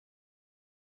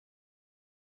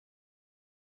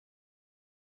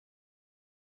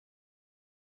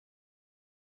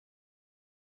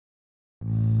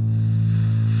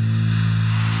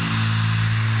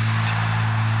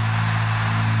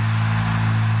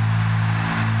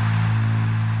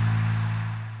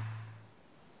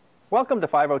Welcome to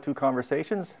 502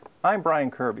 Conversations. I'm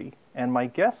Brian Kerby, and my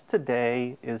guest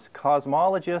today is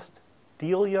cosmologist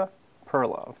Delia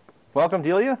Perlov. Welcome,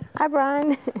 Delia. Hi,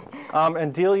 Brian.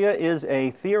 And Delia is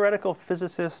a theoretical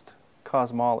physicist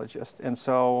cosmologist, and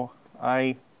so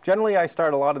I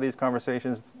start a lot of these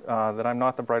conversations that I'm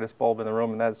not the brightest bulb in the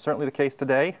room, and that's certainly the case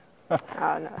today. Oh,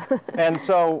 no. And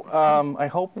so I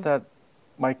hope that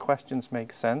my questions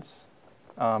make sense,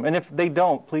 and if they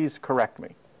don't, please correct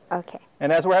me. Okay.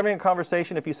 And as we're having a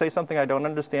conversation, if you say something I don't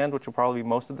understand, which will probably be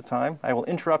most of the time, I will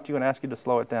interrupt you and ask you to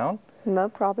slow it down. No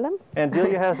problem. And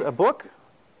Delia has a book,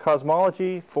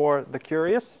 Cosmology for the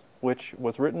Curious, which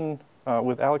was written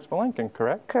with Alex Vilenkin,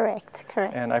 correct? Correct,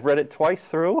 correct. And I've read it twice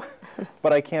through,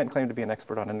 but I can't claim to be an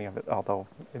expert on any of it, although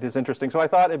it is interesting. So I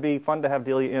thought it'd be fun to have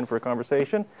Delia in for a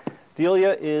conversation.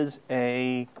 Delia is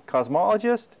a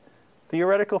cosmologist,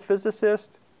 theoretical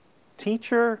physicist,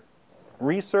 teacher,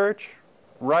 research,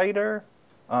 writer,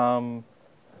 and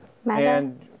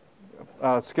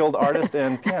skilled artist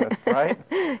and pianist, right?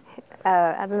 I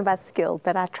don't know about skilled,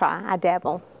 but I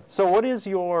dabble. So what is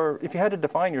your, if you had to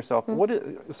define yourself,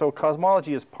 so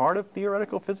cosmology is part of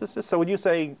theoretical physicists? So would you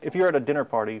say, if you're at a dinner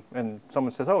party and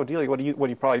someone says, oh, Delia, what do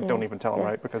you probably don't even tell them,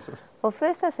 right? Because well,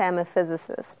 first I say I'm a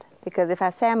physicist, because if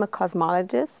I say I'm a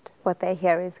cosmologist, what they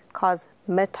hear is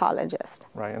cosmetologist.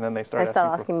 Right, and then they start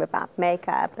asking me about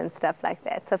makeup and stuff like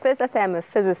that. So first I say I'm a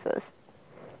physicist,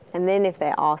 and then if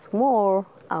they ask more,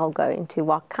 I'll go into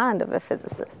what kind of a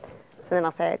physicist. So then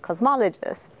I'll say a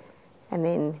cosmologist. And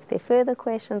then if there are further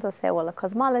questions, I'll say, well, a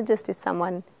cosmologist is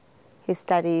someone who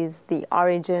studies the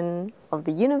origin of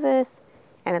the universe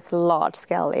and its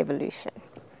large-scale evolution.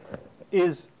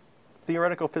 Is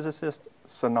theoretical physicist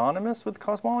synonymous with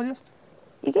cosmologist?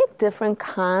 You get different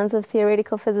kinds of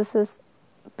theoretical physicists,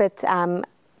 but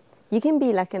you can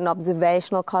be like an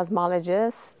observational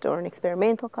cosmologist or an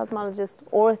experimental cosmologist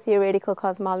or a theoretical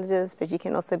cosmologist, but you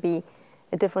can also be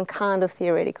a different kind of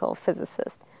theoretical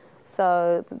physicist.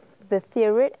 So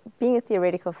being a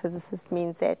theoretical physicist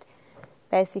means that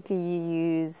basically you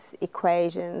use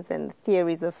equations and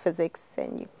theories of physics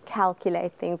and you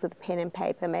calculate things with a pen and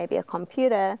paper, maybe a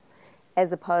computer,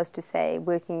 as opposed to, say,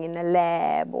 working in a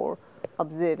lab or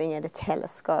observing at a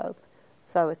telescope.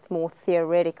 So it's more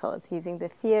theoretical. It's using the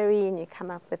theory and you come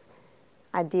up with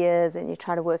ideas and you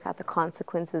try to work out the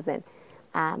consequences,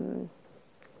 and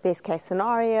best case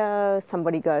scenario,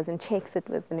 somebody goes and checks it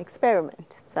with an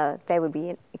experiment. So they would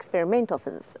be an experimental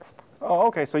physicist. Oh,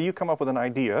 okay. So you come up with an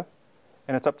idea,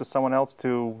 and it's up to someone else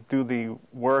to do the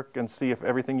work and see if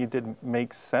everything you did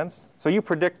makes sense. So you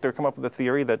predict or come up with a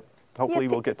theory that hopefully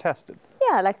will get tested.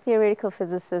 Yeah, like theoretical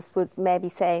physicists would maybe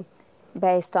say,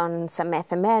 based on some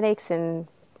mathematics and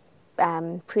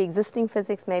pre-existing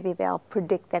physics, maybe they'll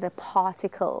predict that a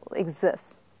particle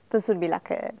exists. This would be like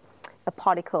a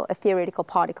theoretical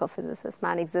particle physicist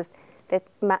might exist that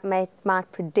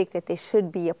might predict that there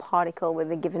should be a particle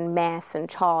with a given mass and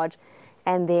charge,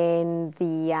 and then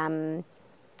the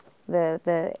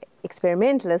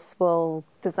experimentalists will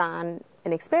design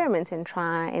an experiment and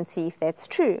try and see if that's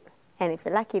true. And if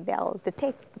you're lucky, they'll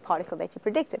detect the particle that you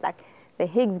predicted. Like the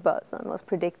Higgs boson was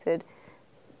predicted,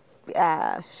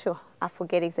 I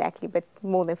forget exactly, but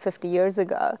more than 50 years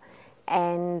ago.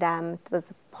 And it was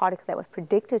a particle that was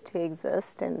predicted to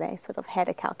exist, and they sort of had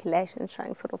a calculation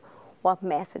showing sort of what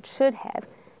mass it should have.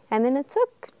 And then it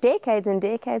took decades and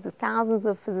decades of thousands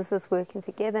of physicists working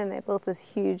together, and they built this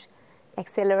huge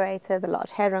accelerator, the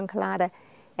Large Hadron Collider,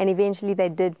 and eventually they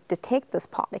did detect this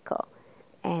particle.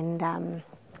 And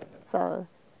so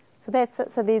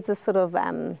there's this sort of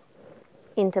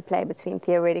interplay between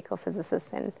theoretical physicists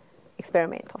and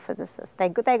experimental physicists. They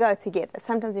go together.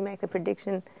 Sometimes you make the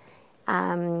prediction,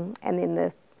 and then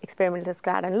the experimentalists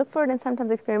go out and look for it, and sometimes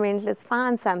experimentalists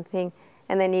find something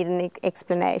and they need an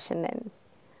explanation, and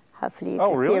hopefully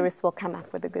theorists will come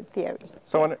up with a good theory.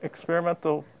 So an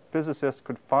experimental physicist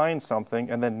could find something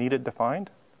and then need it defined?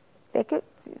 They could,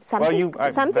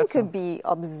 something could be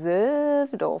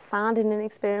observed or found in an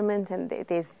experiment, and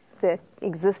the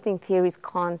existing theories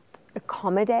can't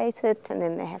accommodate it, and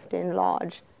then they have to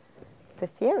enlarge the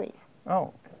theories.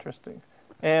 Oh, interesting.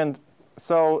 And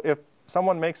so if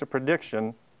someone makes a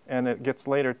prediction and it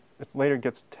later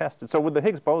gets tested. So with the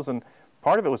Higgs boson,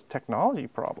 part of it was a technology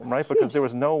problem, right? Because there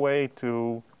was no way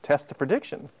to test the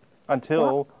prediction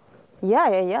until...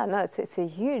 Yeah. No, it's a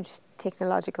huge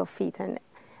technological feat. And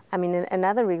I mean,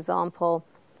 another example...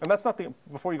 And that's not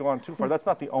before you go on too far, that's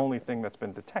not the only thing that's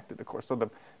been detected, of course. So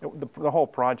the whole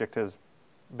project has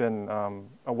been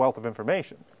a wealth of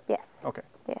information. Yes. Okay.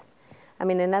 Yes. I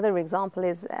mean, another example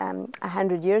is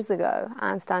 100 years ago,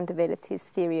 Einstein developed his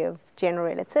theory of general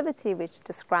relativity, which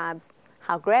describes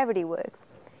how gravity works.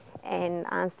 And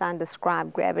Einstein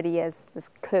described gravity as this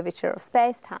curvature of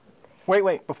space-time.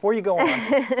 Wait, before you go on,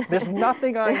 there's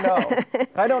nothing I know.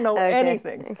 I don't know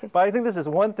anything. Okay. But I think this is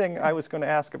one thing I was going to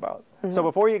ask about. Mm-hmm. So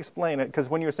before you explain it, because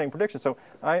when you were saying prediction, so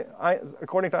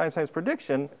according to Einstein's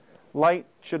prediction,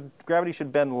 gravity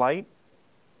should bend light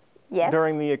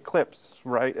during the eclipse,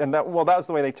 right? And that was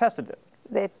the way they tested it.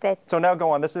 So now go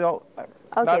on. This is all.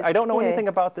 I don't know anything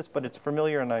about this, but it's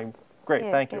familiar, and I'm great.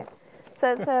 Thank you.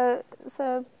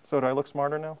 So do I look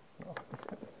smarter now? No.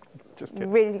 Just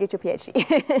kidding. Ready to get your PhD.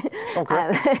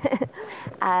 Okay.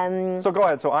 So go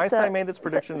ahead. So Einstein made this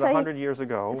prediction 100 years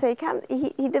ago. So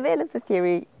he developed the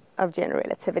theory of general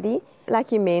relativity.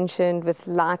 Like you mentioned, with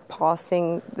light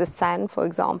passing the sun, for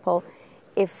example,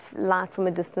 if light from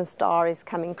a distant star is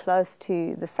coming close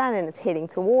to the sun and it's heading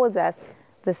towards us,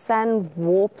 the sun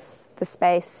warps the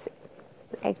space,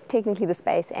 technically the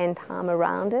space and time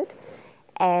around it,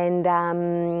 and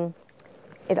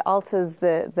it alters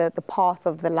the path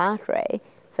of the light ray.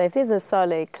 So if there's a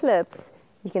solar eclipse,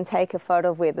 you can take a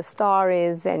photo of where the star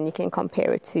is and you can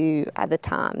compare it to other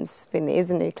times when there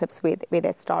isn't an eclipse where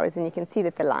that star is, and you can see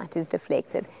that the light is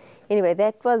deflected. Anyway,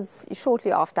 that was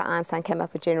shortly after Einstein came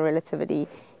up with general relativity.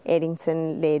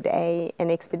 Eddington led an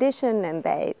expedition, and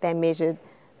they measured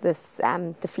this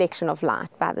deflection of light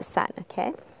by the sun,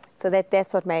 okay? So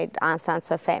that's what made Einstein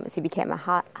so famous. He became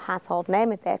a household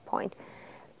name at that point.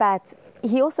 But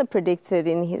he also predicted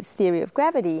in his theory of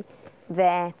gravity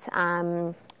that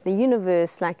the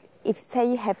universe, like if say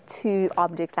you have two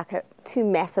objects, like two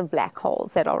massive black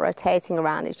holes that are rotating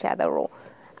around each other, or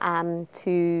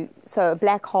so a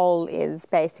black hole is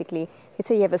basically, let's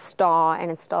say you have a star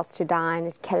and it starts to die and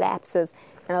it collapses,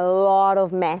 and a lot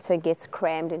of matter gets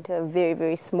crammed into a very,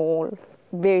 very small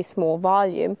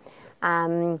volume.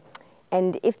 And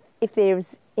if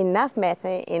there's enough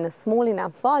matter in a small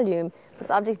enough volume, this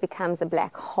object becomes a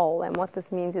black hole. And what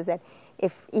this means is that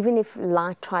even if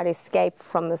light tries to escape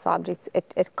from this object,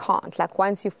 it can't. Like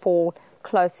once you fall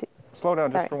close. Slow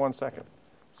down just for 1 second.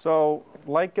 So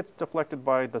light gets deflected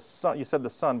by the sun. You said the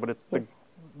sun, but it's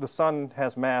the sun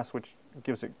has mass, which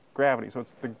gives it gravity. So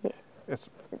it's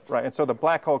right. And so the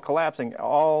black hole collapsing,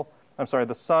 the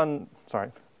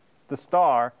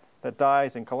star that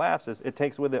dies and collapses, it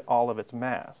takes with it all of its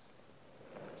mass.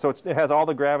 So it has all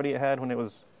the gravity it had when it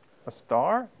was a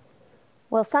star?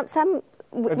 Well,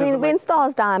 when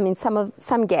stars die, I mean,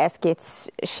 some gas gets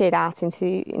shed out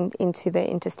into the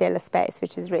interstellar space,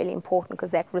 which is really important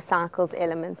because that recycles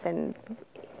elements. And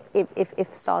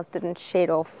if stars didn't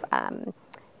shed off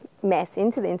mass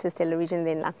into the interstellar region,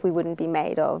 then we wouldn't be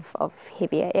made of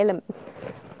heavier elements.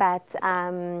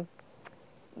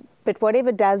 But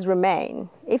whatever does remain,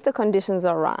 if the conditions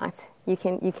are right, you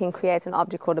can create an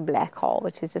object called a black hole,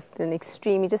 which is just an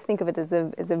extreme. You just think of it as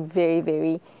a very,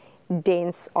 very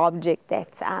dense object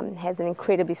that has an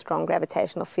incredibly strong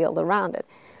gravitational field around it.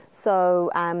 So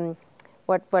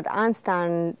what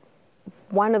Einstein,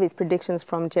 one of his predictions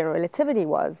from general relativity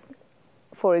was,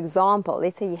 for example,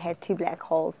 let's say you had two black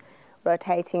holes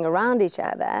rotating around each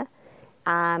other,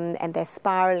 and they're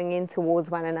spiraling in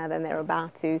towards one another and they're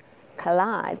about to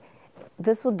collide.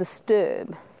 This will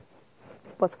disturb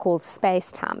what's called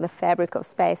space-time, the fabric of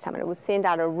space-time, and it will send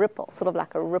out a ripple, sort of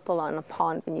like a ripple on a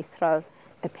pond when you throw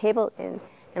a pebble in,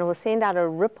 and it will send out a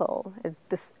ripple.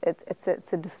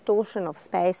 It's a distortion of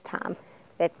space-time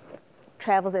that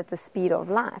travels at the speed of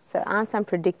light. So Einstein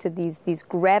predicted these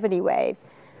gravity waves.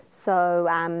 So,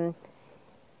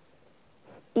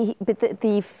 but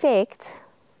the effect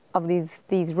of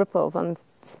these ripples on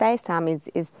space-time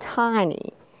is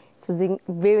tiny. So it's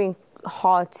very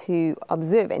hard to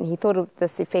observe, and he thought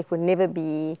this effect would never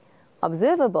be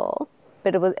observable,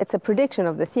 but it's a prediction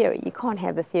of the theory. You can't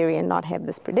have the theory and not have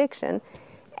this prediction.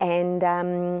 And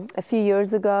a few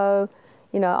years ago,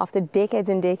 after decades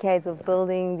and decades of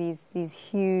building these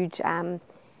huge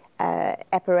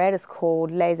apparatus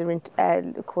called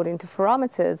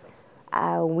interferometers,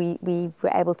 we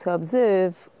were able to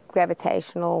observe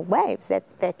gravitational waves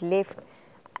that left,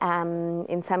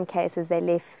 in some cases, they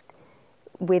left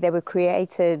where they were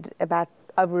created about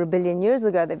over 1 billion years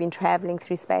ago. They've been traveling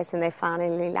through space, and they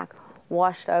finally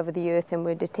washed over the Earth and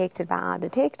were detected by our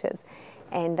detectors.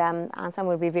 And Einstein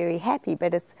would be very happy,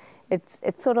 but it's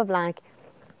sort of like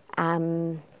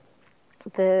being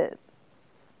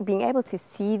able to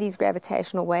see these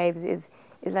gravitational waves is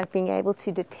like being able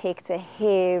to detect a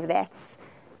hair that's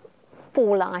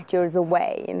 4 light years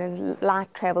away.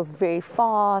 Light travels very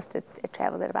fast. It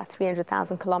travels at about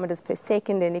 300,000 kilometers per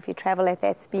second, and if you travel at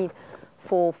that speed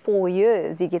for 4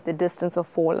 years, you get the distance of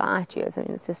 4 light years. I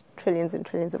mean, it's just trillions and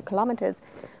trillions of kilometers.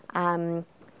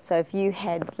 So if you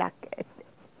had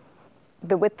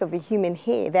the width of a human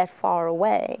hair that far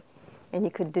away, and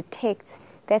you could detect,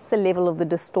 that's the level of the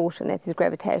distortion that these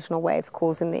gravitational waves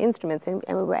cause in the instruments, and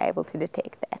we were able to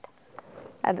detect that.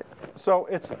 So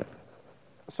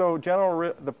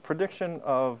the prediction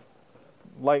of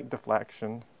light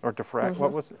deflection, or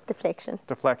what was it? Deflection.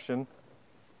 Deflection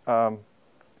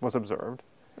was observed,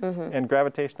 and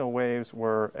gravitational waves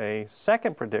were a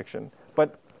second prediction,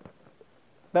 but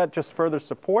that just further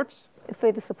supports? It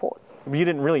further supports. You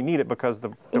didn't really need it because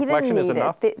the deflection is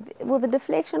enough? Well, the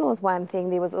deflection was one thing.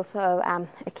 There was also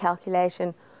a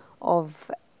calculation of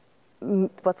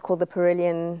what's called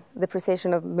the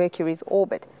precession of Mercury's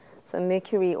orbit. So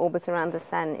Mercury orbits around the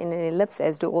Sun in an ellipse,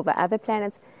 as do all the other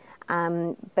planets,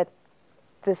 but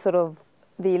the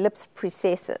ellipse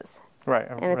precesses. Right.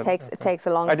 And it takes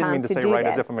a long time to do that. I didn't mean to say right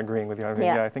as if I'm agreeing with you. I mean,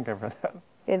 yeah, I think I've read that.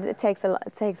 It takes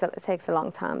a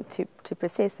long time to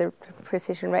precess. The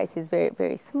precession rate is very,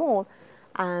 very small,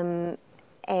 and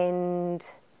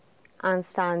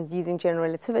Einstein, using general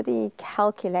relativity,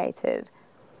 calculated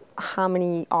how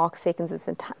many arc seconds.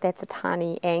 That's a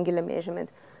tiny angular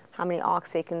measurement. How many arc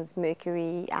seconds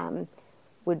Mercury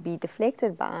would be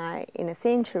deflected by in a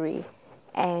century,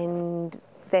 and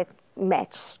that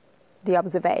matched the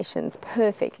observations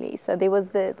perfectly. So there was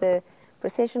the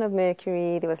precession of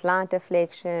Mercury, there was light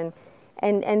deflection,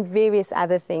 and various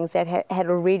other things that had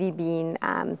already been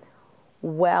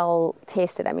well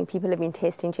tested. I mean, people have been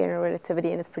testing general relativity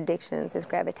and its predictions as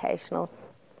gravitational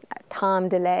time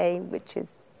delay, which is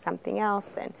something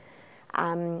else.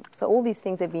 And so all these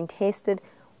things have been tested.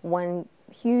 One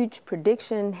huge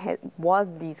prediction was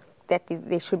that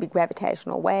there should be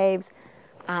gravitational waves,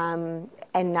 and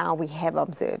now we have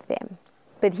observed them.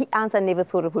 But Einstein never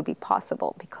thought it would be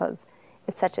possible because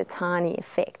it's such a tiny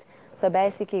effect. So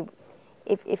basically,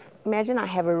 if imagine I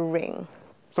have a ring.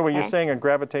 So what you're saying, a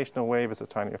gravitational wave is a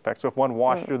tiny effect. So if one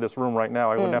washed through this room right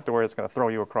now, I wouldn't have to worry it's going to throw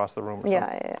you across the room or something.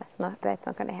 Yeah. No, that's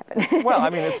not going to happen. Well,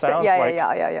 I mean, it sounds like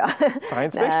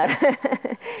science fiction.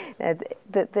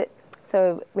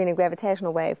 So when a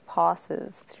gravitational wave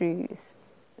passes through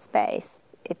space,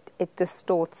 it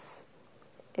distorts.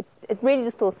 It really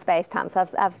distorts space-time. So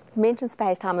I've mentioned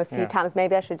space-time a few times.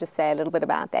 Maybe I should just say a little bit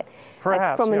about that.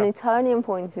 Perhaps, from a Newtonian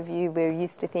point of view, we're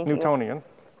used to thinking Newtonian?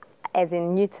 As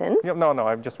in Newton. Yep, no,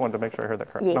 I just wanted to make sure I heard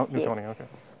that correct. Yes, Newtonian, okay.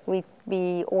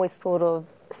 We always thought of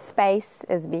space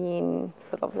as being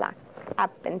sort of like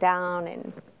up and down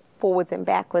and forwards and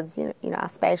backwards, you know, our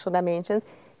spatial dimensions.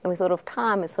 And we thought of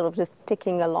time as sort of just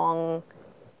ticking along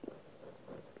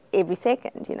every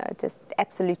second, you know, just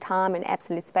absolute time and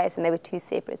absolute space, and they were two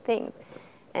separate things.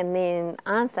 And then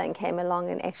Einstein came along,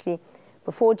 and actually,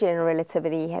 before general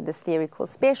relativity, he had this theory called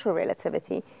special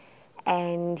relativity,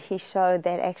 and he showed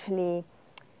that actually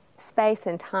space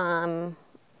and time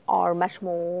are much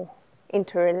more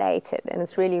interrelated, and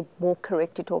it's really more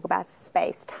correct to talk about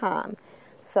space-time.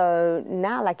 So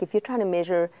now, like, if you're trying to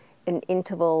measure an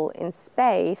interval in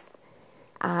space,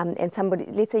 and somebody,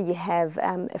 let's say you have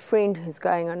a friend who's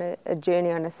going on a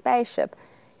journey on a spaceship,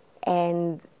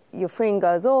 and your friend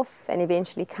goes off and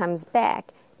eventually comes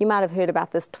back. You might have heard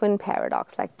about this twin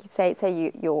paradox. Like, say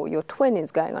your twin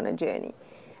is going on a journey,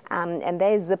 and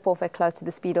they zip off at close to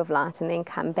the speed of light and then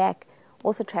come back,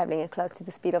 also traveling at close to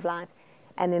the speed of light,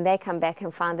 and then they come back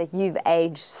and find that you've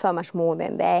aged so much more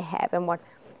than they have. And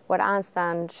what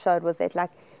Einstein showed was that,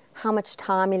 like, how much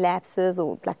time elapses,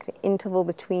 or like the interval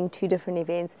between two different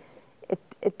events,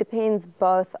 it depends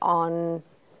both on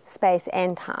space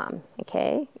and time,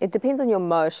 okay? It depends on your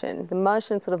motion. The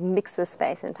motion sort of mixes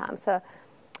space and time. So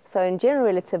in general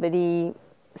relativity,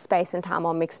 space and time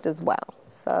are mixed as well.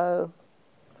 So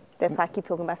that's why I keep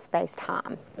talking about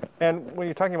space-time. And when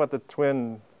you're talking about the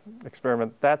twin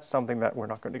experiment, that's something that we're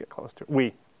not going to get close to.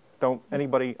 We. Don't,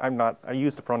 anybody, I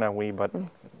use the pronoun we, but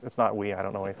it's not we, I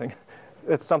don't know anything.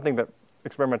 It's something that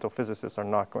experimental physicists are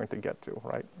not going to get to,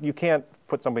 right? You can't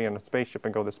put somebody in a spaceship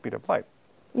and go the speed of light.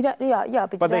 You don't,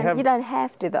 but you don't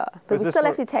have to, though. But we still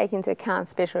have to take into account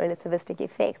special relativistic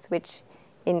effects, which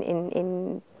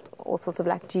in all sorts of,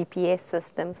 like, GPS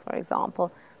systems, for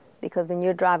example, because when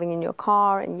you're driving in your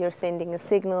car and you're sending a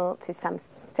signal to some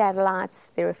satellites,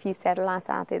 there are a few satellites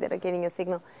out there that are getting a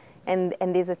signal, and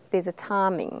there's a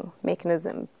timing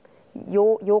mechanism.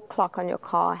 Your clock on your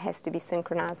car has to be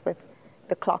synchronized with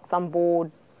the clocks on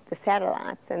board the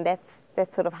satellites, and that's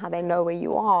sort of how they know where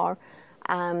you are.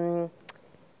 And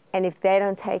if they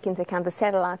don't take into account the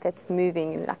satellite that's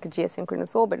moving in like a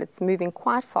geosynchronous orbit, it's moving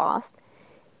quite fast,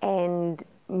 and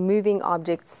moving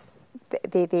objects,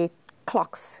 their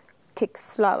clocks tick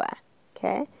slower,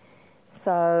 okay?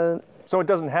 So it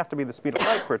doesn't have to be the speed of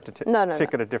light for it to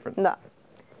tick at a different... No,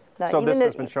 No, So even this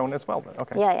has been shown as well then,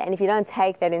 okay. Yeah, and if you don't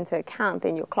take that into account,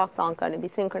 then your clocks aren't going to be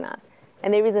synchronized.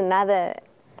 And there is another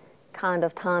kind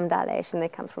of time dilation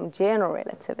that comes from general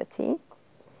relativity.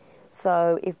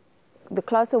 So if the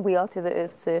closer we are to the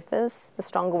Earth's surface, the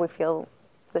stronger we feel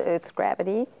the Earth's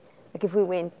gravity. Like if we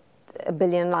went 1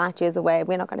 billion light years away,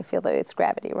 we're not going to feel the Earth's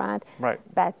gravity, right? Right.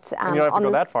 But and you don't have to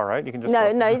go that far, right? You can just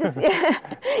no, you just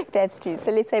that's true.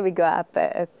 So let's say we go up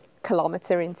a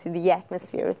kilometer into the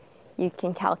atmosphere, you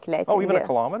can calculate. Oh, even a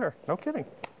kilometer? No kidding.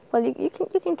 Well, you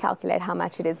can calculate how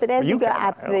much it is, but as you go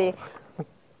up,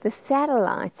 the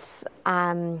satellites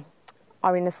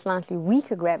are in a slightly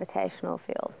weaker gravitational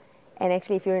field. And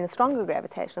actually, if you're in a stronger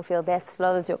gravitational field, that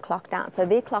slows your clock down. So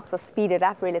their clocks are speeded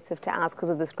up relative to ours because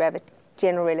of this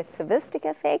general relativistic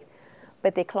effect,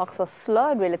 but their clocks are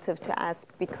slowed relative to us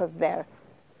because they're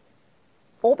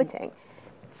orbiting.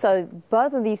 So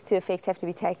both of these two effects have to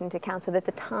be taken into account so that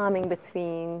the timing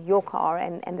between your car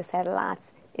and the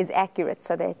satellites is accurate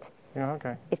so that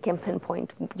it can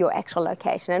pinpoint your actual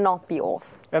location and not be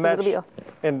off. And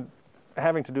and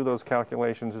having to do those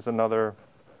calculations is another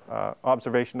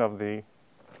observation of the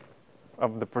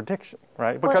prediction,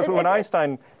 right? Because when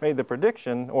Einstein made the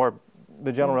prediction or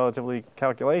the general relativity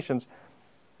calculations,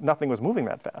 nothing was moving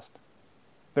that fast.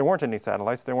 There weren't any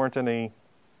satellites. There weren't any.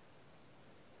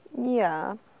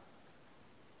 Yeah.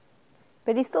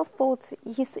 But he still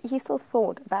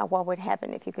thought about what would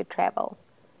happen if you could travel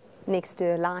next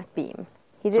to a light beam.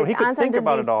 So he could think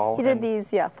about it all. He did these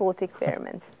thought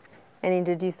experiments, and he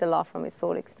deduced a lot from his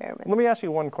thought experiments. Let me ask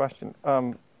you one question,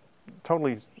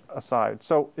 totally aside.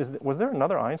 So was there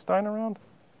another Einstein around?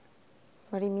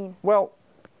 What do you mean? Well,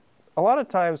 a lot of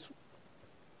times,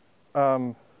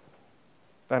 I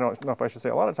don't know if I should say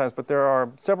a lot of times, but there are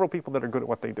several people that are good at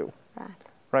what they do. Right.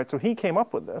 Right. So he came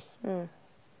up with this.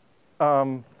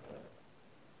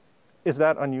 Is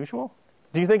that unusual?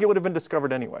 Do you think it would have been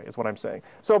discovered anyway, is what I'm saying?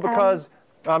 So because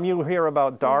you hear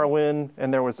about Darwin,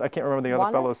 and there was, I can't remember the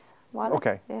other fellows. Wallace?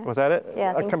 Okay. Yeah. Was that it?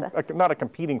 Yeah, I think so. Not a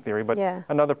competing theory, but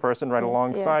another person right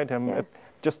alongside him. Yeah.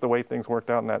 Just the way things worked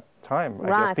out in that time.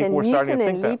 Right, I guess people and were starting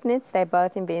Newton to and think Leibniz, they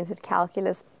both invented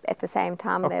calculus at the same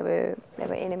time. They were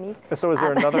enemies. So is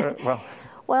there another,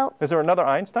 well, is there another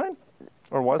Einstein?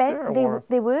 Or was there?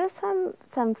 There were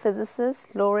some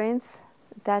physicists, Lorentz,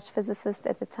 Dutch physicist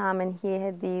at the time, and he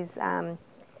had these,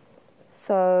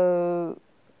 so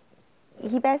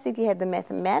he basically had the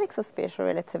mathematics of special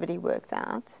relativity worked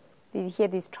out. He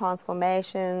had these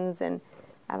transformations, and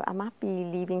I might be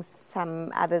leaving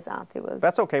some others out.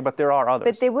 That's okay, but there are others.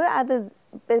 But there were others,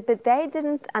 but they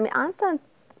didn't, I mean, Einstein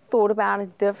thought about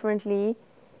it differently,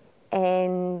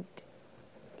 and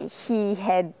he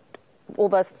had all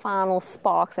those final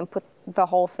sparks and put the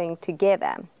whole thing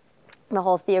together, the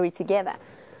whole theory together.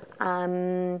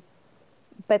 But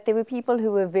there were people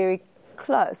who were very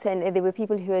close, and there were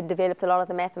people who had developed a lot of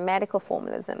the mathematical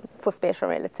formalism for special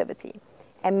relativity.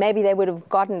 And maybe they would have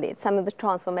gotten there. Some of the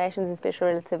transformations in special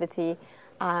relativity,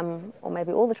 or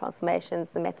maybe all the transformations,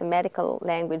 the mathematical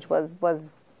language was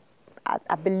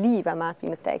I believe, I might be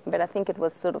mistaken, but I think it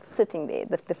was sort of sitting there.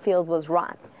 The field was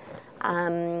ripe.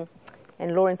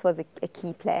 And Lorentz was a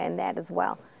key player in that as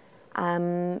well.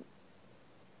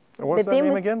 What's that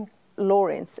name again?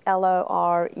 Lorentz,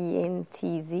 Lorentz.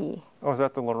 Oh, is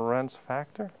that the Lorentz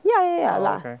factor? Yeah.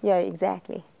 Oh, okay. Yeah,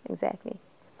 exactly.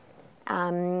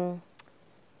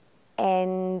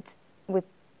 And with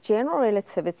general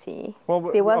relativity,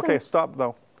 there wasn't. Okay, stop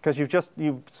though, because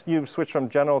you've switched from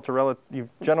general to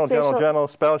general,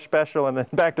 special, and then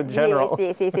back to general.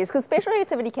 Yes. Because special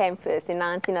relativity came first in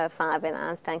 1905, and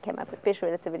Einstein came up with special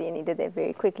relativity, and he did that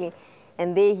very quickly.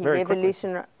 And there he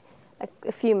revolutionized.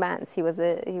 A few months. He was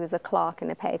a clerk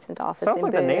in a patent office. Sounds in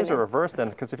like Berlin. The names are reversed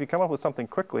then, because if you come up with something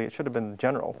quickly, it should have been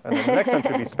general, and then the next one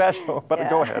should be special. But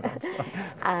go ahead.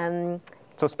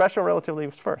 So special relativity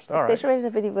was first. All right. Special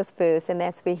relativity was first, and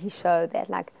that's where he showed that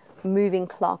like moving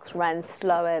clocks run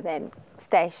slower than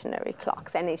stationary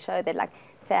clocks. And he showed that, like,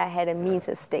 say I had a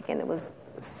meter stick and it was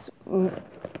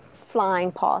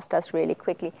flying past us really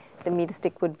quickly, the meter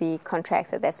stick would be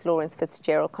contracted. That's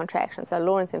Lorentz-Fitzgerald contraction. So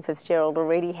Lorentz and Fitzgerald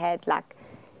already had, like,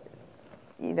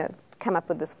 come up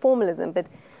with this formalism, but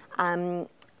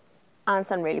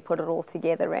Einstein really put it all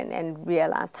together and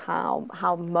realized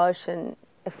how motion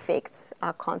affects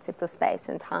our concepts of space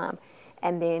and time.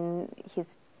 And then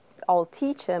his old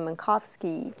teacher,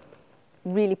 Minkowski,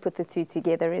 really put the two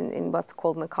together in what's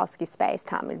called Minkowski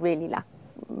space-time. It really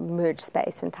merged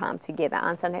space and time together.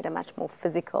 Einstein had a much more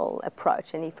physical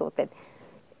approach, and he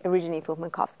originally thought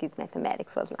Minkowski's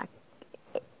mathematics was like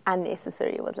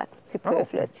unnecessary, it was like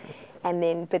superfluous. Oh, okay. And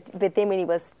then, but then when he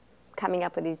was coming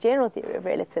up with his general theory of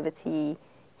relativity,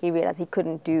 he realized he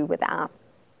couldn't do without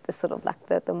the sort of like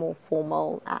the more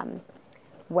formal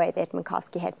way that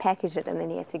Minkowski had packaged it, and then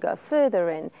he had to go further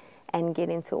and get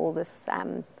into all this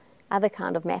other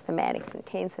kind of mathematics and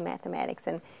tensor mathematics.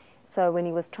 And so when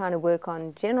he was trying to work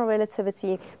on general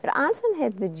relativity, but Einstein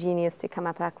had the genius to come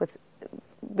up like with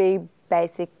very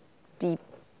basic, deep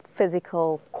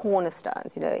physical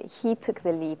cornerstones. You know, he took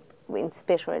the leap in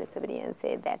special relativity and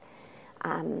said that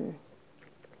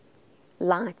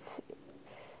light,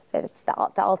 that it's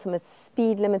the ultimate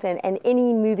speed limit, and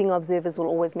any moving observers will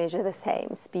always measure the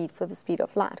same speed for the speed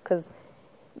of light. Because,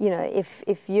 you know,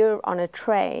 if you're on a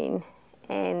train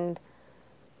and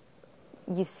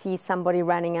you see somebody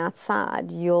running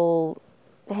outside, you'll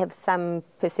have some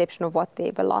perception of what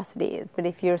their velocity is. But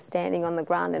if you're standing on the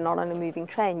ground and not on a moving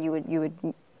train, you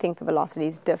would think the velocity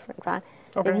is different, right?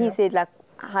 Okay, and he said, like,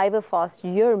 however fast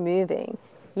you're moving,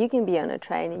 you can be on a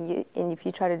train, and if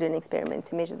you try to do an experiment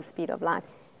to measure the speed of light,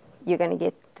 you're going to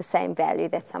get the same value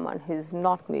that someone who's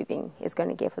not moving is going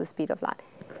to get for the speed of light.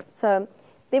 So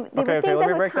there were things let that me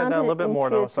were break that down a little bit more,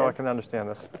 though, so I counterintuitive. can understand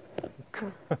this.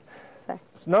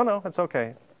 So. No, it's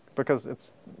okay, because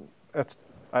it's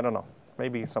I don't know,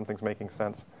 maybe something's making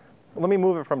sense. Let me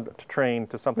move it from train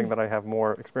to something that I have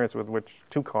more experience with, which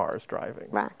 2 cars driving.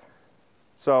 Right.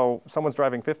 So someone's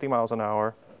driving 50 miles an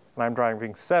hour, and I'm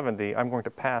driving 70, I'm going to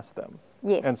pass them.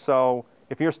 Yes. And so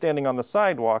if you're standing on the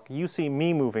sidewalk, you see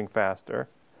me moving faster,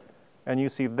 and you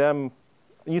see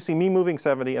me moving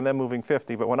 70 and them moving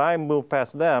 50, but when I move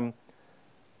past them,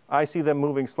 I see them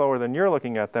moving slower than you're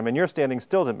looking at them, and you're standing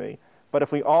still to me. But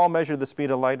if we all measure the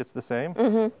speed of light, it's the same.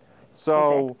 Mm-hmm.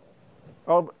 So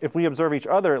if we observe each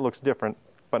other, it looks different,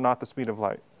 but not the speed of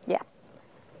light. Yeah.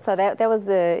 So that was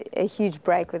a huge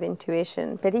break with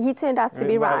intuition. But he turned out to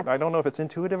be right. I don't know if it's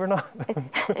intuitive or not.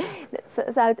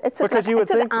 so it took,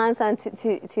 Einstein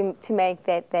to make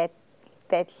that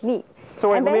leap.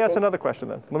 So wait, let me ask another question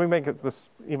then. Let me make this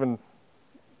even.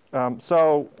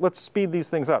 So let's speed these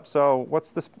things up. So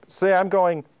what's this? Say I'm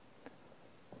going.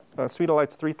 Speed of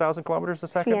light's 3,000 kilometers a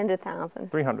second? 300,000.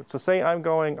 300. So say I'm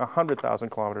going 100,000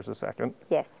 kilometers a second.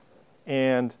 Yes.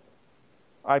 And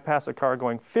I pass a car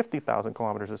going 50,000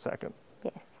 kilometers a second.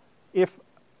 Yes. If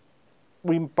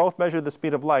we both measure the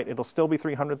speed of light, it'll still be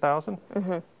 300,000?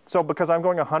 Mm-hmm. So because I'm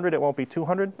going 100, it won't be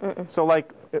 200? Mm-mm. So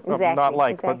like, not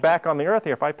like, exactly. But back on the Earth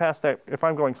here, if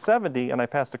I'm going 70 and I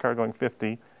pass the car going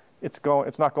 50, it's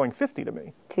not going 50 to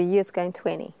me. To you, it's going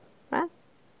 20, right?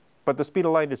 But the speed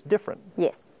of light is different.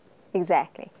 Yes.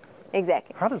 Exactly.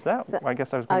 How does that, I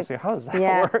guess I was going to say, how does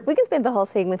that work? We can spend the whole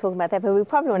segment talking about that, but we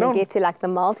probably want to get to like the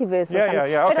multiverse or something.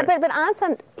 Okay. But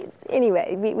Einstein,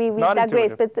 anyway, we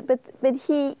digress. But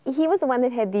he was the one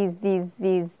that had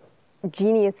these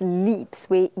genius leaps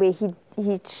where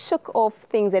he shook off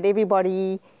things that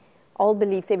old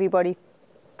beliefs everybody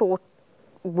thought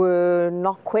were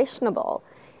not questionable,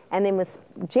 and then with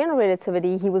general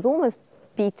relativity, he was almost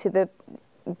beat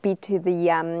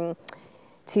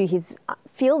to his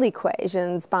field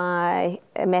equations by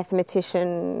a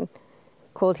mathematician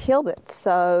called Hilbert.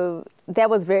 So that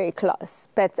was very close,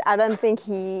 but I don't think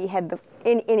he had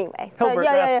anyway. Hilbert,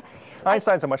 so,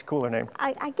 Einstein's a much cooler name.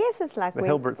 I guess it's like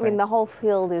when the whole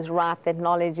field is ripe, that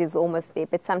knowledge is almost there,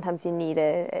 but sometimes you need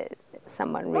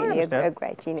someone really, a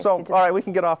great genius. So, all right, we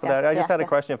can get off of that. I just had a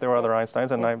question if there were other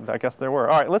Einsteins, and I guess there were.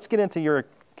 All right, let's get into your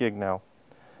gig now.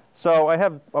 So I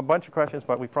have a bunch of questions,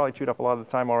 but we probably chewed up a lot of the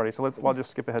time already, so I'll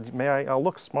just skip ahead. I'll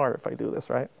look smart if I do this,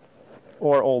 right?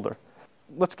 Or older.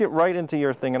 Let's get right into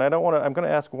your thing, and I'm going to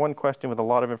ask one question with a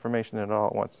lot of information in it all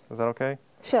at once. Is that okay?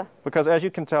 Sure. Because as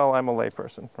you can tell, I'm a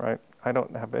layperson, right? I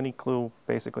don't have any clue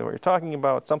basically what you're talking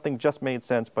about. Something just made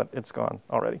sense, but it's gone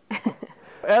already.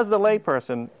 As the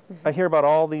layperson, I hear about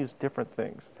all these different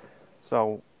things.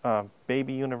 So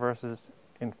baby universes,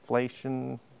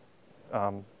 inflation,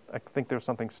 I think there's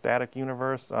something static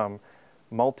universe,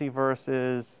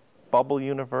 multiverses, bubble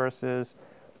universes.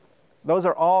 Those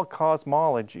are all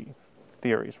cosmology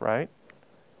theories, right?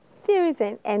 Theories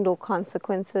and or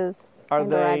consequences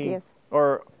and or ideas.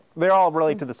 Or they're all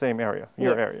related to the same area,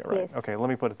 your area, right? Yes. Okay, let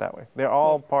me put it that way. They're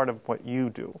all part of what you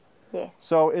do. Yes.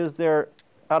 So is there,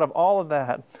 out of all of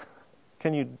that,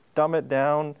 can you dumb it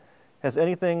down? Has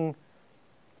anything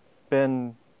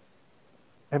been,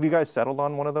 have you guys settled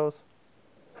on one of those?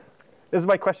 This is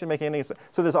my question making any sense.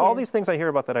 So there's all these things I hear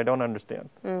about that I don't understand.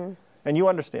 And you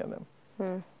understand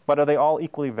them. But are they all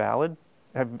equally valid?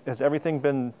 Has everything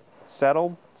been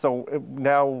settled? So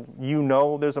now you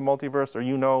know there's a multiverse, or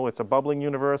you know it's a bubbling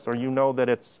universe, or you know that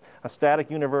it's a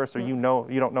static universe, or you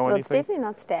don't know anything? It's definitely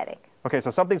not static. Okay,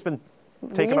 so something's been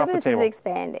taken off the table. The universe is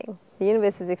expanding. The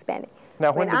universe is expanding.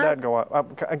 Now, when did that go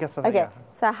up? I guess. Okay,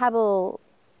 so Hubble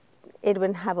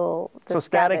Edwin Hubble discovered... So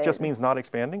static just means not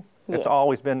expanding? Yes. It's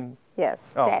always been...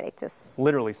 Yes, static, just...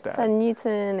 Literally static. So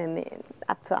Newton and then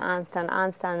up to Einstein.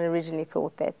 Einstein originally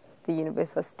thought that the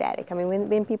universe was static. I mean,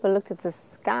 when people looked at the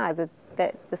skies,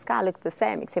 the sky looked the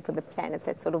same except for the planets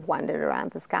that sort of wandered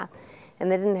around the sky.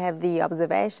 And they didn't have the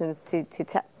observations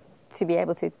to be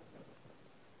able to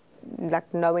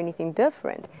like know anything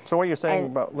different. So what you're saying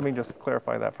about, let me just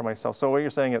clarify that for myself. So what you're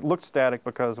saying, it looked static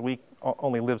because we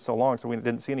only lived so long, so we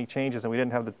didn't see any changes and we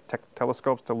didn't have the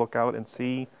telescopes to look out and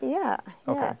see? Yeah,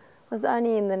 okay. Yeah. It was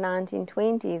only in the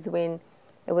 1920s when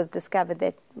it was discovered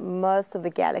that most of the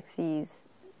galaxies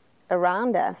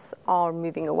around us are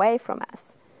moving away from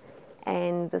us.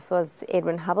 And this was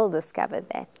Edwin Hubble discovered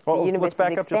that the universe let's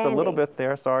back is up just a little expanding. bit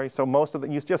there. Sorry. So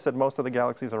you just said most of the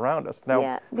galaxies around us. Now,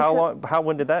 yeah,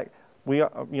 when did that? You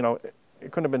know,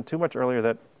 it couldn't have been too much earlier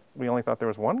that we only thought there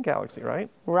was one galaxy, right?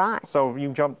 Right. So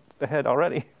you jumped ahead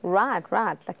already. Right.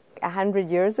 Like 100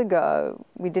 years ago,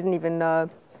 we didn't even know.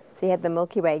 So you had the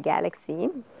Milky Way galaxy,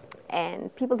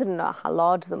 and people didn't know how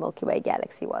large the Milky Way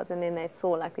galaxy was. And then they saw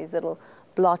like these little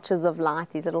blotches of light,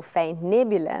 these little faint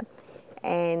nebula.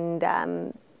 And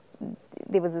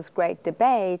there was this great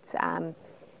debate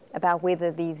about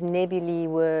whether these nebulae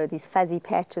were, these fuzzy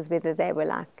patches, whether they were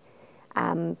like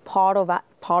part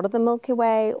of the Milky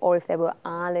Way or if they were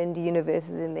island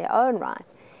universes in their own right.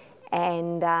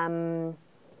 And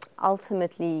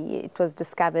ultimately it was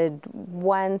discovered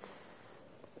once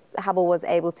Hubble was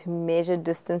able to measure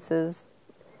distances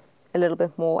a little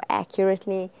bit more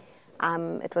accurately.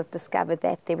 It was discovered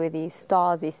that there were these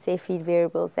stars, these Cepheid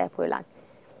variables that were like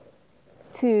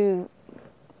 2+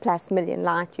 million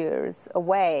light years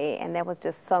away, and that was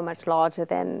just so much larger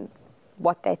than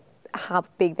how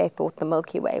big they thought the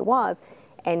Milky Way was.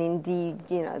 And indeed,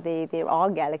 you know, there are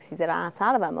galaxies that are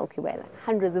outside of our Milky Way, like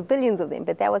hundreds of billions of them.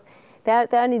 But they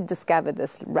only discovered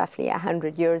this roughly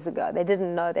 100 years ago. They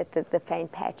didn't know that the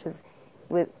faint patches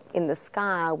in the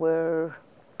sky were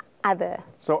other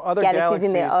galaxies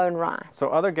in their own right. So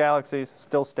other galaxies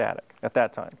still static at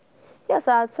that time? Yes,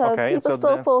 yeah, so people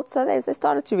still thought, so they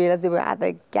started to realize there were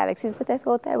other galaxies, but they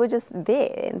thought they were just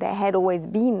there, and they had always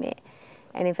been there.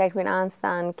 And in fact, when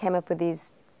Einstein came up with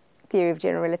his theory of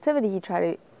general relativity, he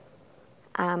tried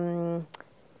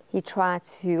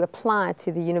to apply it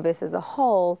to the universe as a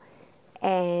whole,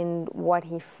 and what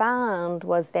he found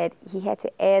was that he had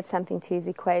to add something to his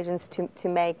equations to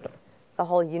make the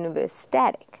whole universe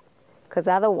static, because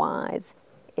otherwise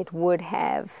it would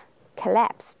have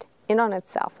collapsed in on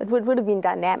itself. It would have been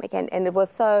dynamic, and it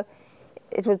was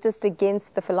just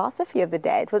against the philosophy of the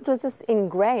day. It was just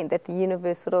ingrained that the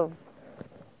universe sort of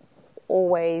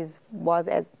always was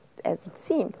as it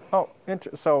seemed. Oh,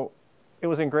 so it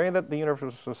was ingrained that the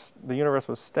universe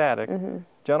was static. Mm-hmm.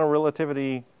 General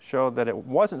relativity showed that it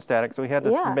wasn't static, so he had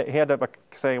to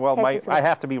say, well, I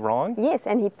have to be wrong. Yes,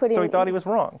 and he thought he was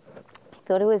wrong.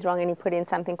 Thought it was wrong, and he put in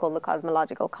something called the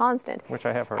cosmological constant, which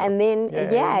I have heard. And then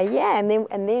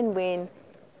and then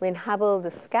when Hubble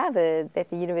discovered that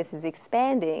the universe is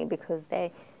expanding, because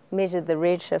they measured the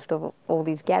redshift of all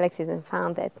these galaxies and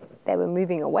found that they were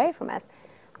moving away from us,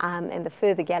 and the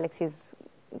further galaxies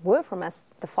were from us,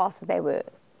 the faster they were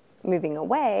moving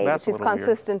away, which is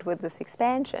consistent with this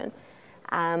expansion.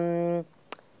 After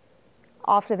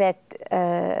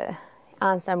that,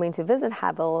 Einstein went to visit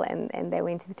Hubble, and they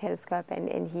went to the telescope,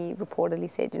 and he reportedly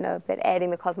said, you know, that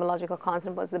adding the cosmological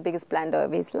constant was the biggest blunder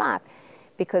of his life,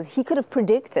 because he could have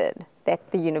predicted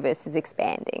that the universe is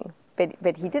expanding,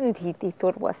 but he didn't. He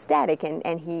thought it was static,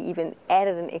 and he even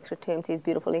added an extra term to his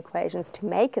beautiful equations to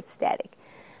make it static.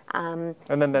 And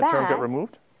then that term got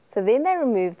removed? So then they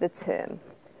removed the term.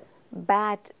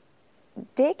 But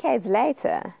decades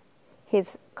later,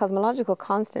 his cosmological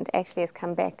constant actually has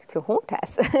come back to haunt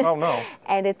us. Oh, no.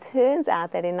 And it turns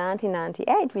out that in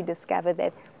 1998, we discovered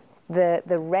that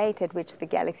the rate at which the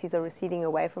galaxies are receding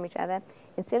away from each other,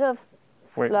 instead of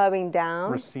slowing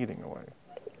down... Receding away.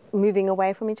 Moving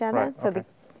away from each other. Right, so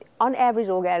on average,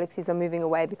 all galaxies are moving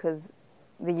away because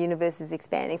the universe is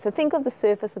expanding. So think of the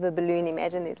surface of a balloon.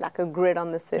 Imagine there's like a grid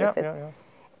on the surface. Yeah.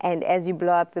 And as you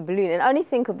blow up the balloon, and only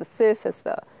think of the surface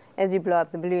though, as you blow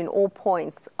up the balloon, all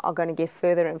points are going to get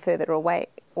further and further away.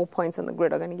 All points on the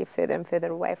grid are going to get further and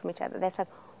further away from each other. That's like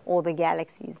all the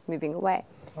galaxies moving away.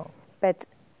 Oh. But...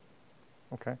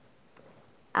 Okay.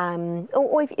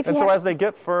 So as they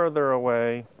get further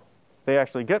away, they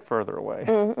actually get further away.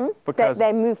 Mm-hmm. Because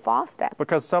they move faster.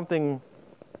 Because something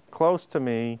close to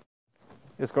me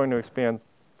is going to expand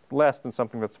less than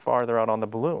something that's farther out on the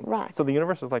balloon. Right. So the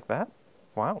universe is like that?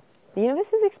 Wow. The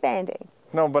universe is expanding.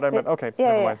 No, but I meant, okay,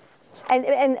 never mind.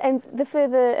 And the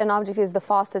further an object is, the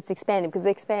faster it's expanding, because the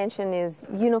expansion is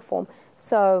uniform.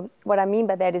 So what I mean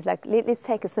by that is, like, let's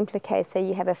take a simpler case. Say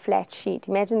you have a flat sheet.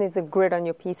 Imagine there's a grid on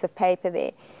your piece of paper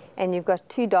there, and you've got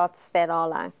two dots that are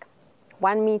like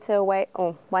 1 meter away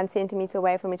or 1 centimeter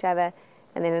away from each other,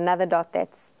 and then another dot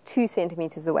that's 2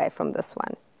 centimeters away from this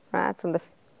one, right, from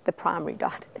the primary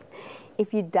dot.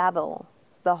 If you double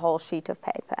the whole sheet of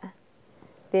paper,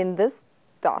 then this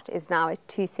dot is now at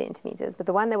 2 centimeters, but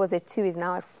the one that was at 2 is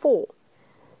now at 4.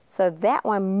 So that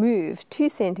one moved 2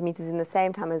 centimeters in the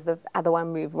same time as the other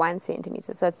one moved 1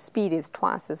 centimeter. So its speed is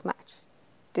twice as much.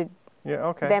 Did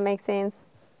that make sense?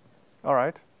 All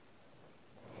right.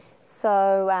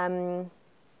 So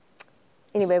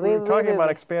anyway, we were talking about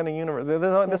expanding universe.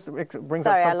 This brings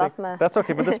Sorry, up something. I lost my... That's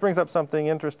okay, but this brings up something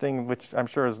interesting, which I'm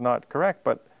sure is not correct.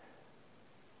 But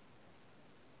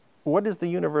what is the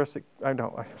universe? I'm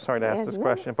sorry to ask this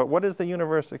question, but what is the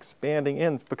universe expanding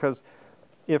in? Because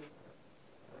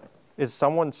is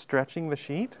someone stretching the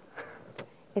sheet?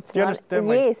 It's not.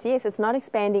 Yes, it's not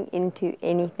expanding into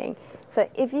anything. So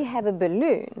if you have a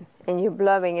balloon and you're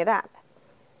blowing it up,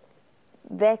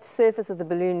 that surface of the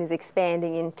balloon is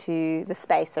expanding into the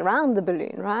space around the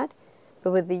balloon, right?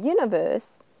 But with the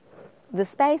universe, the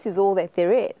space is all that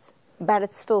there is, but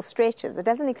it still stretches. It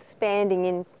doesn't expand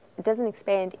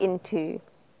into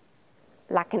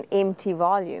like an empty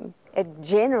volume. It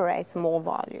generates more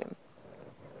volume.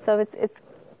 So it's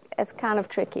kind of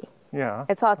tricky. Yeah.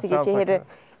 It's hard to get your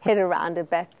head around it,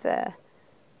 but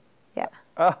yeah.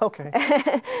 Okay.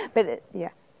 But yeah.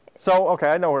 So, okay,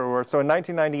 I know where we were. So in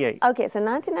 1998. Okay, so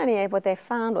 1998, what they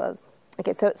found was,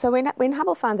 okay, so when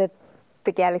Hubble found that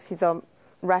the galaxies are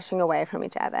rushing away from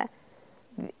each other,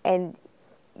 and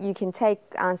you can take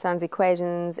Einstein's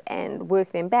equations and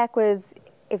work them backwards.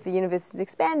 If the universe is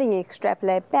expanding, you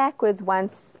extrapolate backwards.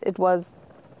 Once it was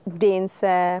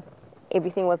denser,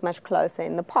 everything was much closer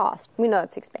in the past. We know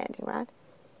it's expanding, right?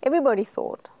 Everybody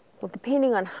thought, well,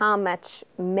 depending on how much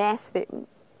mass,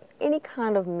 any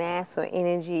kind of mass or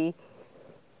energy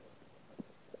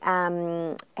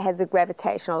has a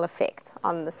gravitational effect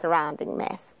on the surrounding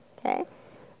mass, okay?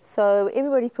 So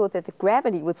everybody thought that the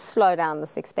gravity would slow down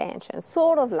this expansion,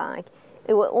 sort of like,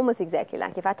 it was almost exactly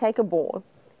like if I take a ball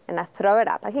and I throw it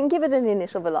up, I can give it an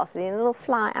initial velocity and it'll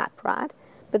fly up, right?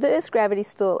 But the Earth's gravity is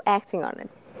still acting on it.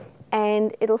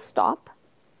 And it'll stop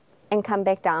and come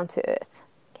back down to Earth,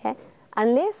 okay?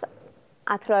 Unless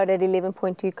I throw it at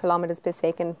 11.2 kilometers per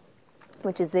second,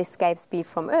 which is the escape speed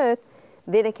from Earth,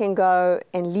 then it can go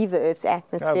and leave the Earth's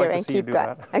atmosphere and keep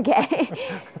going.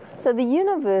 Okay. So the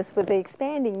universe, with the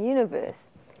expanding universe,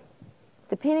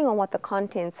 depending on what the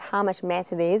contents, how much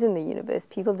matter there is in the universe,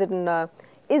 people didn't know,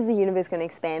 is the universe going to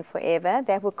expand forever?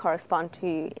 That would correspond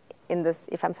to, in this,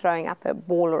 if I'm throwing up a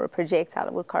ball or a projectile,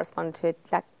 it would correspond to it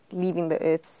like leaving the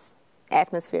Earth's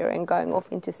atmosphere and going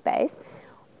off into space.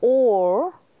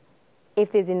 Or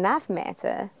if there's enough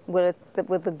matter, will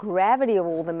the gravity of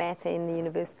all the matter in the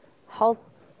universe halt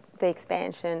the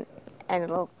expansion and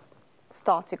it'll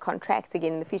start to contract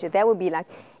again in the future? That would be like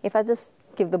if I just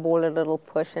give the ball a little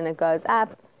push and it goes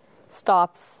up,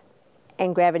 stops,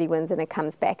 and gravity wins and it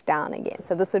comes back down again.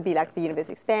 So this would be like the universe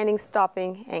expanding,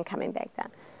 stopping, and coming back down.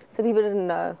 So people didn't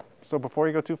know. So before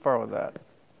you go too far with that,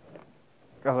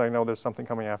 because I know there's something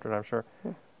coming after it, I'm sure,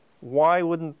 why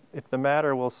wouldn't, if the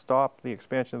matter will stop the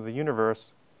expansion of the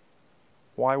universe,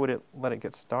 why would it let it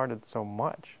get started so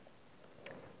much?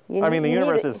 I mean, the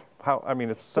universe is,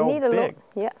 it's so big.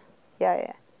 Yeah.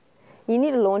 You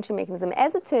need a launching mechanism.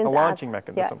 As it turns out... A launching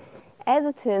mechanism. Yeah, as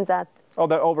it turns out... Oh,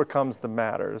 that overcomes the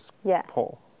matter's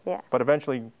pull. Yeah. But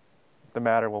eventually, the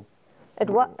matter will... It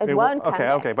won't come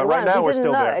back. Okay, but right now we're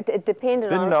still there. It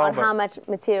depended on how much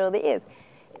material there is.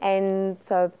 And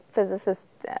so physicists,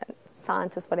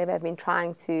 scientists, whatever, have been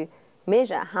trying to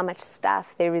measure how much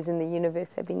stuff there is in the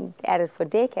universe, have been added for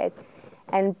decades.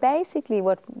 And basically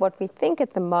what we think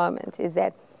at the moment is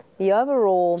that the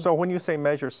overall... So when you say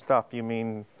measure stuff, you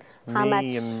mean how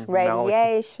much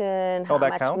radiation, how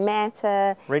much counts?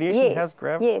 Matter. Radiation has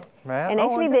gravity? Yes. And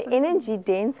actually the energy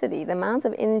density, the amount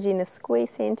of energy in a square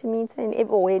centimeter,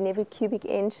 or in every cubic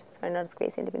inch, sorry, not a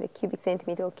square centimeter, cubic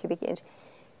centimeter or cubic inch,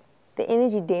 the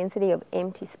energy density of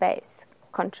empty space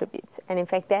contributes. And in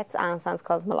fact, that's Einstein's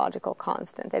cosmological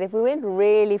constant, that if we went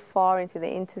really far into the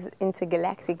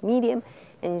intergalactic medium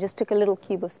and you just took a little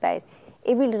cube of space,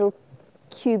 every little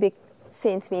cubic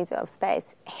centimeter of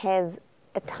space has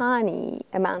a tiny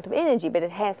amount of energy, but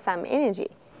it has some energy.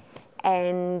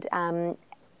 And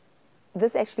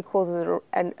this actually causes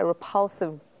a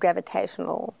repulsive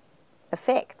gravitational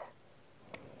effect.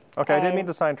 Okay, I didn't mean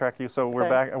to sidetrack you. So we're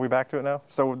back. Are we back to it now?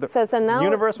 So the now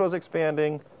universe was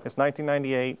expanding. It's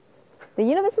 1998. The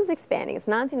universe is expanding. It's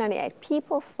 1998.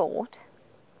 People thought.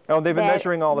 Oh, they've been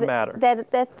measuring all the matter.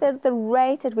 That the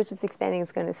rate at which it's expanding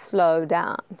is going to slow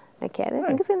down. Okay, they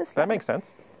think it's going to slow down. That makes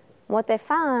sense. What they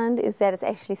found is that it's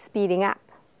actually speeding up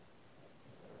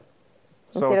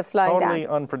instead of slowing down. Totally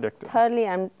unpredicted.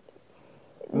 Totally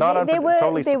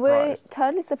Totally surprised. They were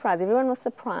totally surprised. Everyone was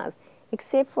surprised,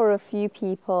 except for a few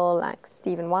people like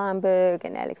Steven Weinberg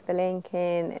and Alex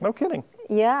Vilenkin. No kidding.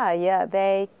 Yeah.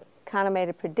 They kind of made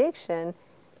a prediction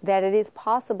that it is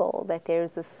possible that there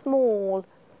is a small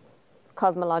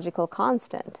cosmological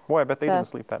constant. Boy, I bet they didn't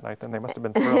sleep that night then. They must have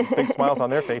been thrilled, big smiles on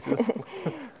their faces.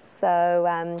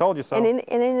 So, told you so. And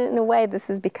in a way, this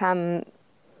has become,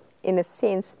 in a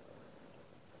sense,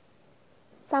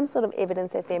 some sort of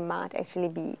evidence that there might actually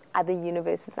be other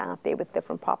universes out there with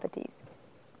different properties.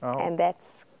 Oh. And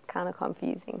that's kind of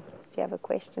confusing. Do you have a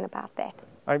question about that?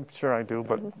 I'm sure I do,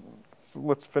 but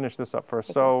let's finish this up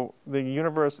first. Okay. So the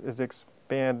universe is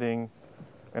expanding,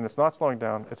 and it's not slowing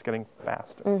down. It's getting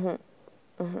faster.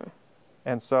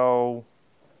 And so...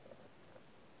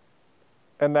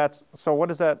 And what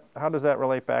does that, how does that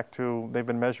relate back to, they've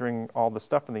been measuring all the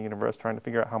stuff in the universe, trying to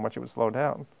figure out how much it would slow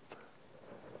down.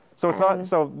 So it's not,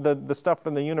 so the stuff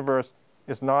in the universe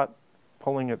is not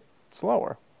pulling it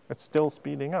slower. It's still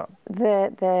speeding up.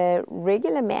 The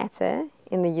regular matter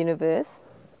in the universe,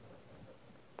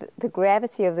 the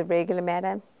gravity of the regular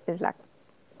matter is like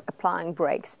applying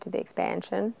brakes to the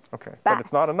expansion. Okay, but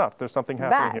it's not enough. There's something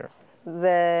happening here.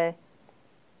 The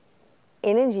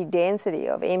energy density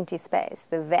of empty space,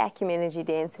 the vacuum energy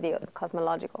density of the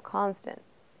cosmological constant,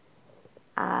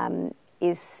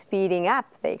 is speeding up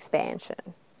the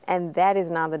expansion. And that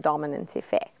is now the dominant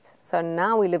effect. So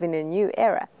now we live in a new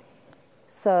era.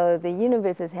 So the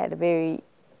universe has had a very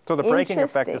So the braking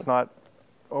effect is not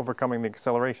overcoming the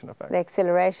acceleration effect. The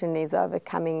acceleration is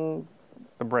overcoming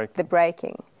the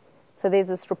braking. So there's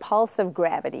this repulsive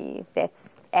gravity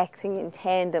that's acting in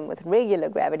tandem with regular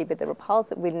gravity, but the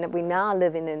repulsive, we now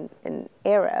live in an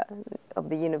era of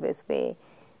the universe where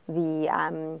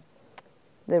the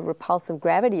repulsive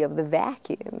gravity of the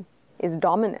vacuum is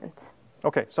dominant.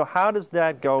 Okay, so how does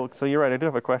that go? So you're right, I do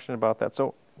have a question about that.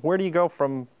 So where do you go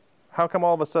from, how come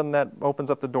all of a sudden that opens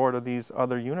up the door to these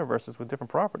other universes with different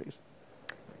properties?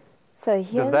 So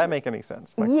does that make any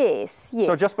sense? Yes.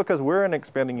 So just because we're in an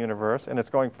expanding universe and it's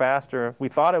going faster, we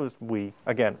thought it was we.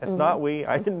 Again, it's not we.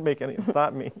 I didn't make any, it's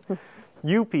not me.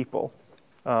 You people,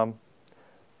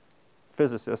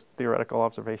 physicists, theoretical,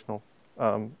 observational,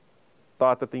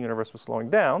 thought that the universe was slowing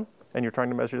down, and you're trying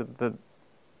to measure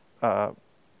the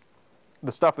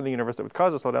stuff in the universe that would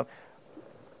cause it to slow down.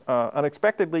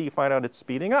 Unexpectedly, you find out it's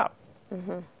speeding up.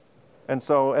 And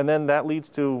then that leads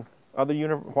to other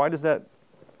why does that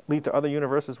lead to other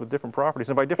universes with different properties?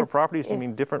 And by different properties, do you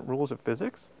mean different rules of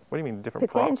physics? What do you mean different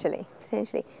properties?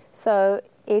 Potentially. So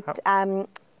it's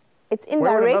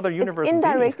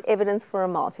indirect evidence for a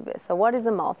multiverse. So what is a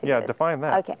multiverse? Yeah, define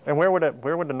that. Okay. And where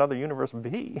would another universe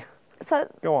be? So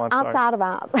go on. Outside of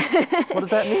ours. What does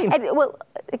that mean?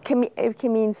 It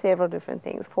can mean several different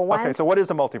things. For one, okay, so what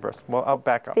is a multiverse? Well, I'll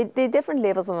back up. There are different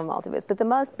levels of a multiverse, but the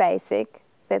most basic,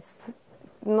 that's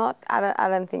not, I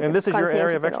don't think. And this is your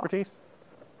area of expertise?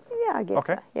 Yeah, I guess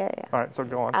okay. So. Yeah. All right, so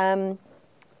go on.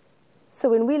 So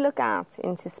when we look out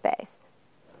into space,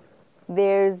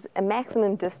 there's a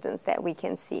maximum distance that we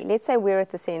can see. Let's say we're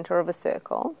at the center of a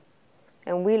circle,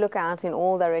 and we look out in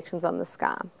all directions on the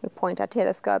sky. We point our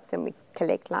telescopes and we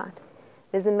collect light.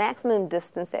 There's a maximum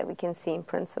distance that we can see in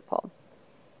principle.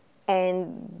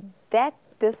 And that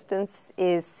distance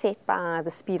is set by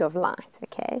the speed of light,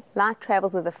 okay? Light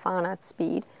travels with a finite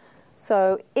speed.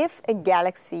 So if a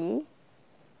galaxy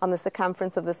on the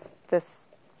circumference of this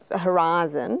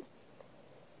horizon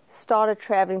started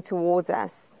traveling towards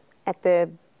us at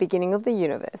the beginning of the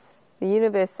universe,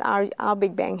 our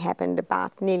Big Bang happened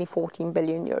about nearly 14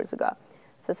 billion years ago.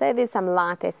 So say there's some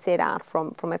light that's set out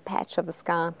from a patch of the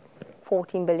sky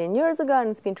 14 billion years ago, and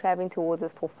it's been traveling towards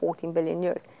us for 14 billion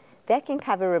years. That can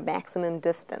cover a maximum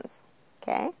distance,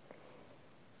 okay?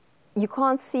 You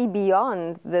can't see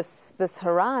beyond this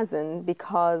horizon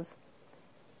because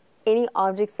any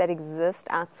objects that exist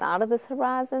outside of this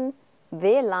horizon,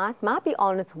 their light might be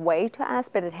on its way to us,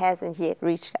 but it hasn't yet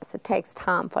reached us. It takes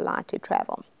time for light to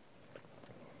travel.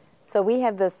 So we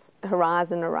have this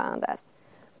horizon around us,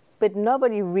 but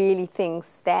nobody really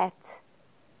thinks that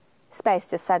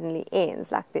space just suddenly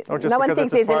ends. Like Or just no one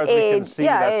because thinks it's there's as an far as we can edge. see,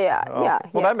 Yeah.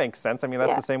 Well, that makes sense. I mean, that's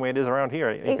Yeah. the same way it is around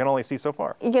here. You can only see so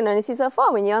far. You can only see so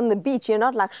far. When you're on the beach, you're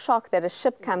not like shocked that a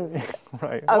ship comes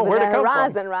Right. over where'd the it come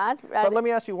horizon, from? right? But let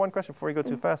me ask you one question before you go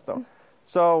too fast, though.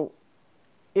 So,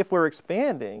 if we're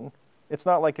expanding, it's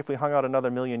not like if we hung out another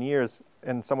million years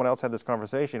and someone else had this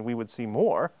conversation, we would see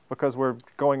more because we're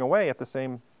going away at the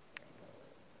same.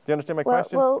 Do you understand my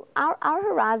question? Well, our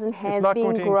horizon has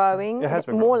been growing. It has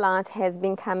been more growing. light has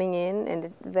been coming in,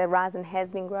 and the horizon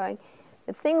has been growing.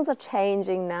 But things are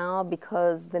changing now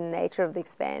because the nature of the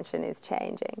expansion is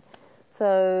changing.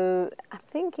 So I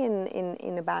think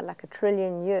in about like 1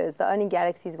 trillion years, the only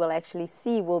galaxies we'll actually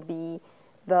see will be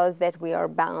those that we are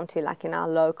bound to, like in our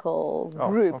local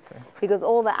group. Okay. Because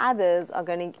all the others are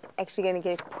actually going to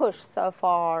get pushed so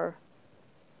far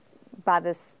by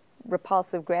this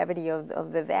repulsive gravity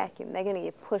of the vacuum. They're going to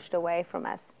get pushed away from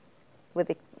us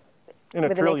with an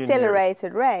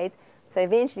accelerated rate. So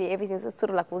eventually everything's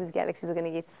sort of like all these galaxies are going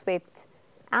to get swept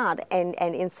out. And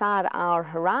inside our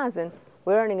horizon,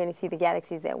 we're only going to see the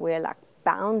galaxies that we're like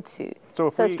bound to. So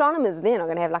astronomers then are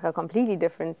going to have like a completely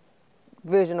different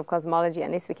version of cosmology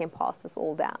unless we can pass this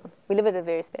all down. We live at a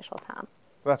very special time.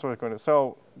 That's what it's going to.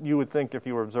 So you would think if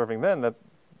you were observing then that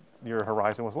your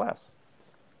horizon was less.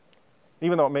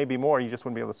 Even though it may be more, you just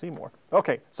wouldn't be able to see more.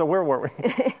 Okay, so where were we?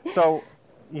 So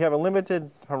you have a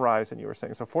limited horizon, you were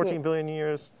saying. So 14 billion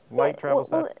years, light travels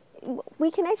that.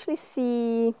 We can actually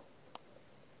see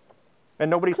and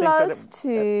nobody close thinks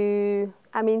to,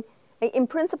 I mean, in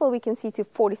principle, we can see to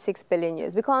 46 billion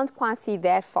years. We can't quite see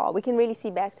that far. We can really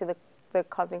see back to the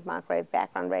cosmic microwave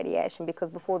background radiation because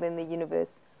before then the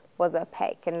universe was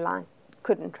opaque and light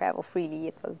couldn't travel freely.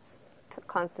 It was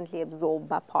constantly absorbed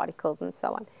by particles and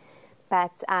so on.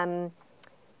 But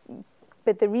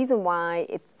the reason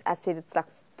why I said it's like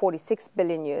 46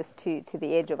 billion years to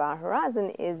the edge of our horizon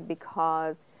is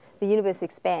because the universe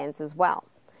expands as well.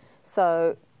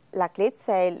 So, like, let's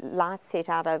say light set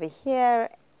out over here,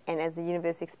 and as the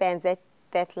universe expands,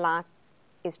 that light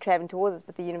is traveling towards us,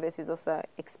 but the universe is also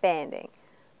expanding.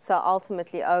 So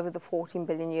ultimately, over the 14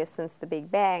 billion years since the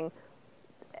Big Bang,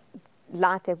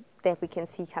 light that we can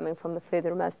see coming from the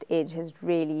furthermost edge has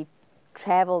really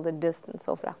traveled a distance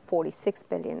of like 46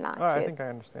 billion light years. I think I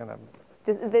understand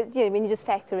that. When you just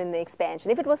factor in the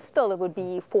expansion. If it was still, it would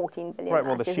be 14 billion Right, light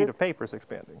well, the years. sheet of paper is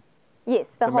expanding. Yes,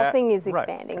 the whole thing is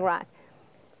expanding, right.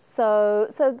 So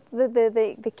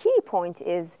the key point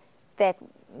is that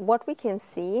what we can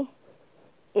see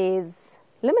is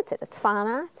limited. It's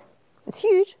finite. It's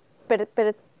huge, but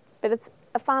it's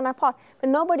a finite part. But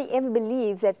nobody ever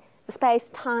believes that the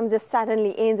space-time just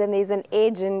suddenly ends and there's an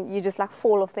edge and you just like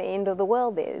fall off the end of the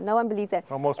world there. No one believes that.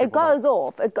 Well, it goes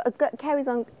off. It carries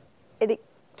on. It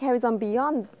carries on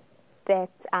beyond that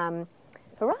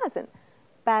horizon,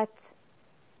 but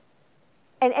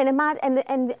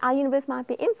and our universe might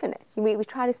be infinite. We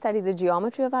try to study the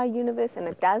geometry of our universe, and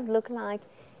it does look like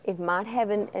it might have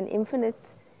an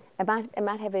infinite. It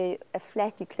might have a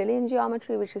flat Euclidean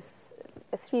geometry, which is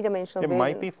a three-dimensional version. It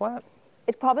might be flat?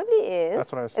 It probably is.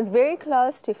 That's what I was... It's very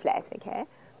close to flat, okay?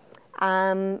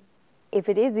 If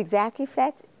it is exactly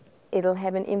flat, it'll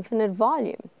have an infinite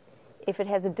volume. If it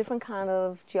has a different kind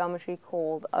of geometry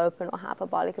called open or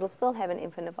hyperbolic, it'll still have an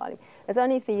infinite volume. It's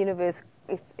only if the universe,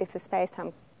 if the space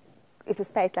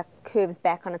like curves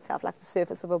back on itself like the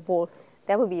surface of a ball,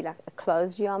 that would be like a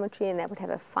closed geometry and that would have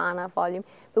a finite volume.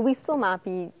 But we still might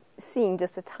be seeing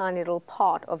just a tiny little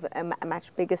part of a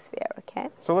much bigger sphere, okay?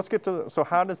 So let's get to, so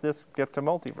how does this get to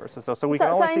multiverses? So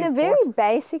in a very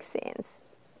basic sense,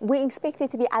 we expect there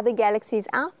to be other galaxies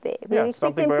out there. We expect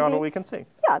something beyond what we can see.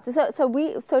 Yeah,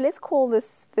 so let's call the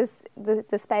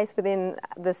space within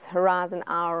this horizon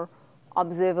our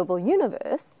observable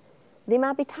universe. There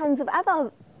might be tons of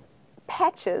other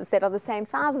patches that are the same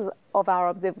size of our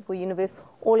observable universe,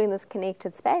 all in this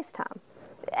connected space-time.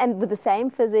 And with the same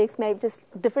physics, maybe just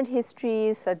different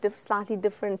histories, so slightly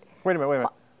different... Wait a minute.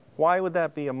 Why would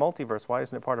that be a multiverse? Why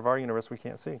isn't it part of our universe we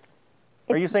can't see?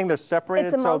 Are you saying they're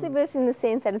separated? It's a multiverse in the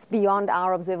sense that it's beyond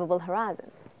our observable horizon.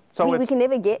 So we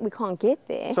can't get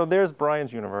there. So there's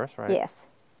Brian's universe, right? Yes.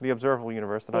 The observable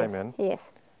universe that I'm in. Yes.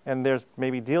 And there's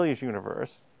maybe Delia's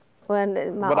universe. Well,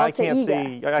 but I can't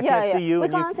see. I can't see you. We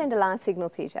can't send a light signal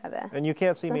to each other. And you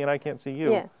can't see me, and I can't see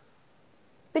you. Yeah.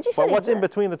 But what's in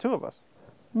between the two of us?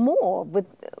 More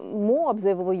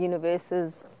observable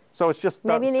universes. So it's just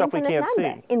stuff we can't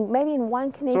see. Maybe in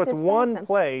one connected So it's one space.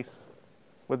 place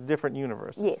with different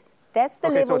universes. Yes. That's the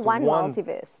level so one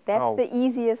multiverse. That's the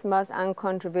easiest, most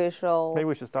uncontroversial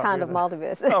kind of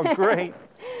multiverse. Oh, great.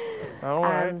 All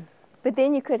right. But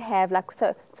then you could have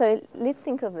so let's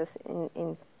think of this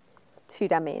in 2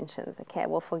 dimensions. Okay,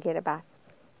 we'll forget about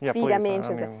 3 please,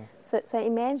 dimensions. So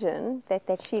imagine that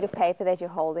that sheet of paper that you're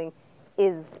holding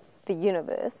is the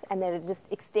universe, and that it just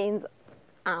extends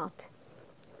out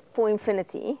for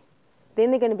infinity.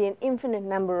 Then there are going to be an infinite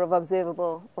number of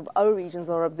O regions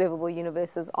or observable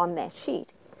universes on that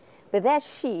sheet. But that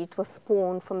sheet was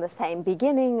spawned from the same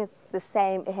beginning. It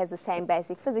has the same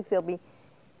basic physics. There'll be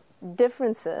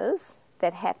differences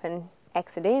that happen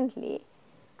accidentally,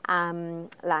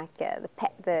 like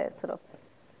the sort of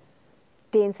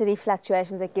density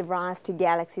fluctuations that give rise to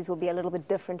galaxies will be a little bit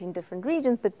different in different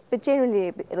regions, but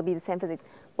generally it'll be the same physics.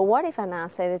 But what if I now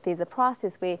say that there's a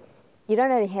process where you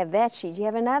don't only have that sheet, you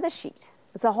have another sheet.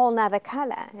 It's a whole nother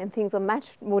color, and things are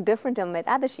much more different on that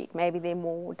other sheet. Maybe there are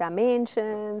more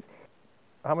dimensions.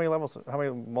 How many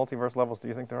multiverse levels do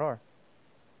you think there are?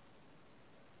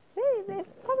 There's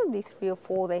probably 3 or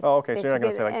 4. Oh, okay, so you're not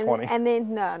going to say like 20. And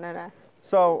then, no.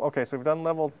 So, okay, so we've done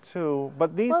level 2,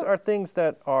 but these are things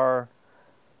that are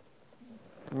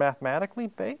mathematically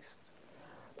based?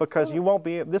 Because you won't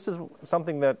be, this is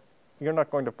something that you're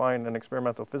not going to find an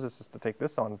experimental physicist to take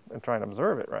this on and try and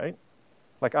observe it, right?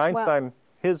 Like Einstein,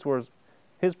 his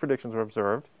predictions were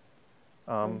observed.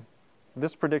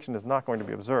 This prediction is not going to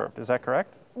be observed. Is that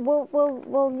correct?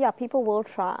 Well, yeah, people will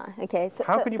try. Okay, so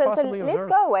how could you possibly observe? Let's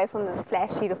go away from this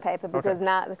flash sheet of paper because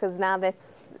now that's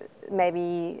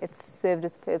maybe it's served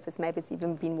its purpose. Maybe it's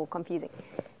even been more confusing.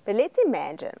 But let's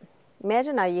imagine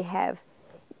now you have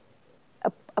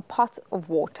a pot of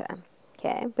water,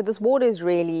 okay? But this water is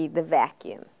really the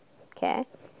vacuum, okay?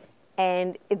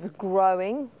 And it's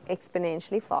growing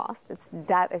exponentially fast.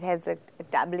 It has a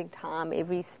doubling time.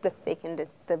 Every split second,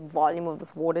 the volume of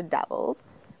this water doubles.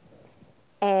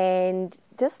 And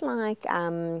just like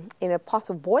in a pot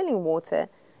of boiling water,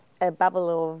 a bubble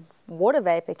of water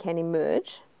vapor can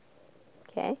emerge,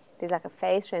 okay? There's like a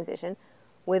phase transition.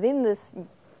 Within this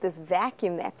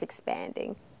vacuum that's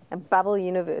expanding, a bubble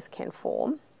universe can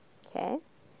form, okay?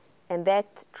 And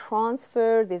that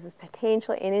transfer, there's this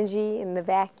potential energy in the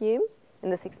vacuum, in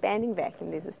this expanding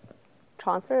vacuum, there's this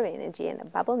transfer of energy and a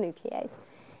bubble nucleates,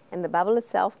 and the bubble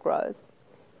itself grows.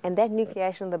 And that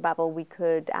nucleation of the bubble,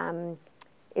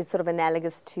 is sort of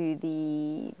analogous to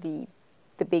the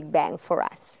Big Bang for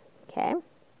us, okay?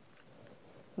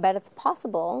 But it's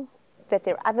possible that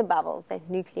there are other bubbles that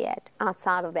nucleate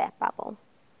outside of that bubble.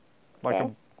 Like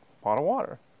a pot of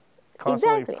water.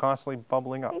 Constantly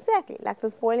bubbling up. Exactly, like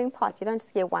this boiling pot. You don't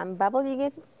just get one bubble, you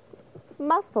get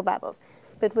multiple bubbles.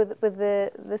 But with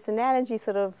this analogy,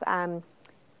 sort of,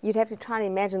 you'd have to try and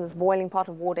imagine this boiling pot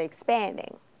of water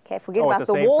expanding. Okay, forget about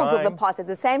the walls of the pot. At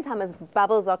the same time as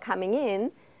bubbles are coming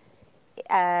in,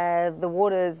 the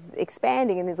water is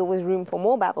expanding, and there's always room for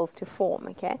more bubbles to form.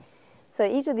 Okay, so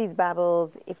each of these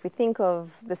bubbles, if we think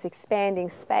of this expanding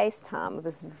space-time,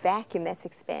 this vacuum that's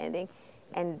expanding,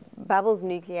 and bubbles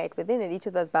nucleate within it, each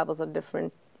of those bubbles are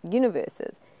different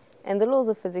universes. And the laws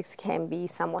of physics can be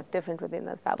somewhat different within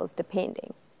those bubbles,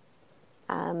 depending.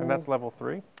 And that's level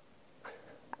 3?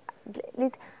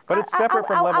 But it's separate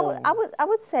from level... I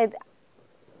would say that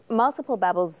multiple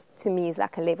bubbles, to me, is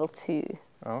like a level 2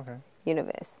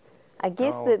 universe. I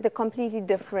guess the completely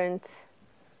different...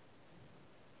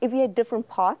 If you had different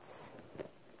pots,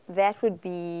 that would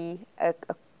be a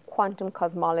quantum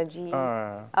cosmology.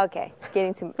 Okay,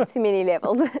 getting to too many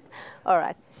levels. All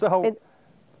right. So,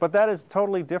 but that is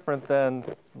totally different than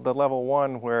the level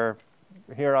 1 where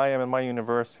here I am in my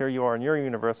universe, here you are in your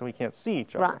universe, and we can't see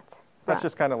each other. Right. That's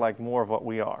just kind of like more of what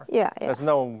we are. Yeah. There's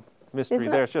no mystery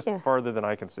there. It's just further than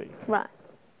I can see. Right.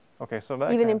 Okay, so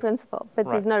that even in principle. But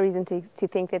there's no reason to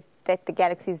think that the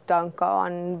galaxies don't go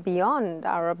on beyond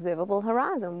our observable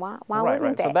horizon. Why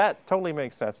wouldn't they? So that totally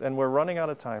makes sense. And we're running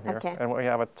out of time here. Okay. And we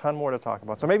have a ton more to talk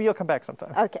about. So maybe you'll come back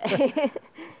sometime. Okay.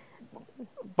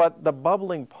 But the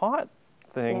bubbling pot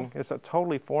thing is a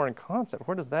totally foreign concept.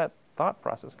 Where does that thought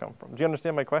process come from? Do you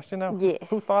understand my question now? Yes.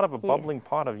 Who thought of a bubbling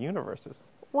pot of universes?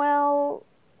 Well,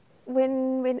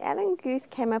 when Alan Guth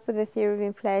came up with the theory of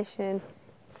inflation,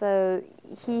 so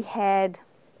he had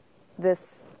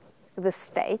this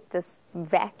state, this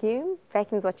vacuum.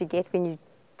 Vacuum is what you get when you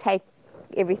take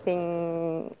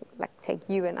everything, like take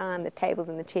you and I and the tables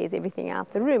and the chairs, everything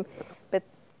out the room. But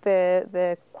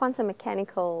the quantum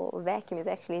mechanical vacuum is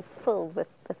actually filled with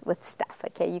stuff.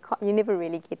 Okay, you never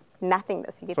really get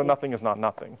nothingness. You get so nothing is not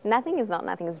nothing. Nothing is not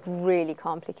nothing. It's really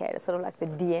complicated. Sort of like the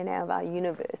DNA of our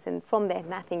universe, and from that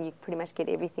nothing, you pretty much get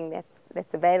everything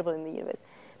that's available in the universe.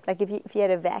 Like if you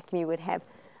had a vacuum, you would have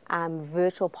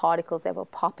virtual particles that will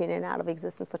pop in and out of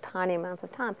existence for tiny amounts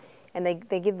of time, and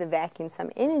they give the vacuum some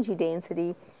energy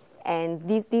density, and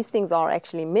these things are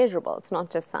actually measurable. It's not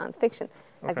just science fiction.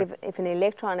 Like if an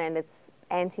electron and its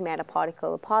antimatter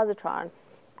particle, the positron,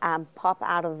 pop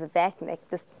out of the vacuum, they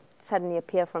just suddenly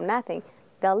appear from nothing,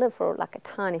 they'll live for like a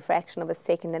tiny fraction of a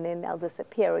second and then they'll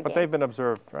disappear again. But they've been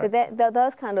observed, right? But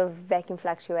those kind of vacuum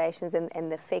fluctuations and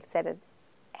the effects that it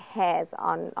has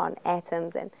on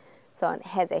atoms and so on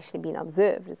has actually been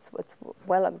observed. It's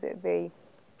well observed, very.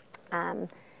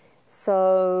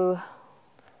 So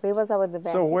where was I with the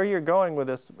vacuum? So where you're going with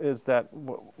this is that,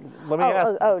 let me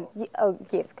ask. Oh,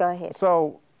 yes, go ahead.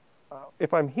 So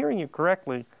if I'm hearing you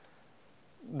correctly,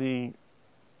 the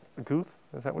Guth,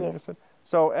 is that what you just said?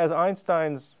 So as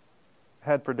Einstein's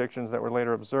had predictions that were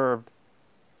later observed,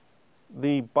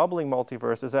 the bubbling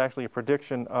multiverse is actually a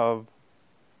prediction of,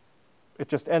 it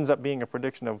just ends up being a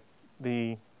prediction of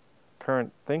the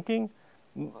current thinking,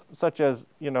 such as,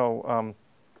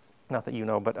 not that you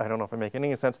know, but I don't know if I make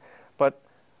any sense, but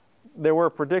there were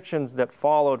predictions that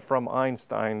followed from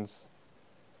Einstein's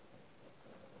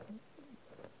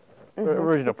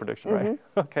original prediction, right?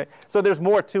 Okay. So there's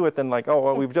more to it than like, oh,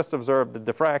 well, we've just observed the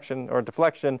diffraction or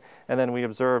deflection, and then we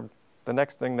observed the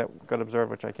next thing that got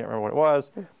observed, which I can't remember what it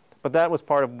was. But that was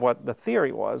part of what the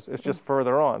theory was. It's just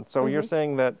further on. So you're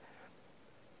saying that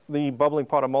the bubbling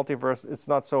pot of multiverse, it's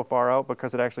not so far out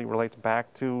because it actually relates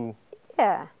back to...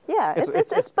 Yeah.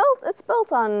 It's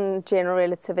built on general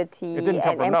relativity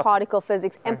and particle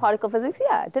physics. And particle physics,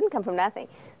 it didn't come from nothing.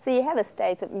 So you have a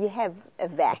state, you have a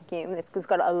vacuum that's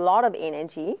got a lot of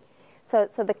energy. So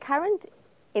the current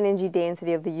energy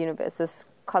density of the universe, this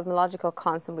cosmological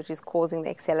constant which is causing the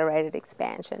accelerated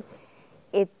expansion,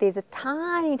 there's a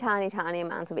tiny, tiny, tiny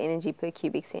amount of energy per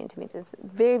cubic centimeter. It's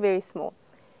very, very small.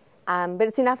 But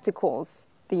it's enough to cause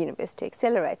the universe to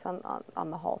accelerate on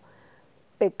the whole.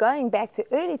 But going back to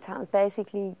early times,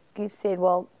 basically, Guth said,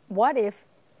 well, what if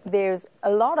there's a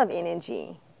lot of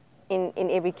energy in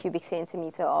every cubic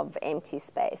centimeter of empty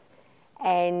space?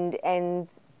 And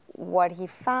what he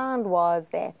found was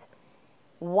that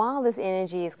while this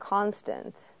energy is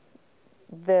constant,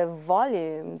 the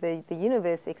volume, the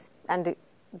universe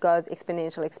undergoes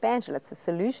exponential expansion. It's a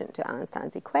solution to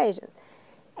Einstein's equation.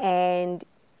 And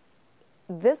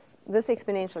this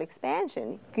exponential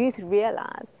expansion, Guth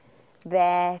realized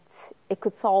that it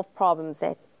could solve problems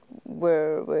that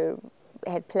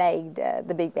had plagued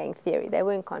the Big Bang theory. There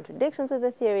weren't contradictions with the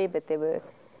theory, but there were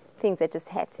things that just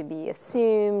had to be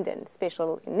assumed and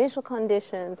special initial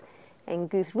conditions. And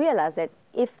Guth realized that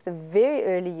if the very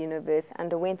early universe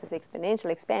underwent this exponential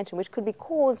expansion, which could be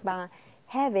caused by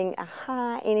having a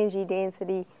high energy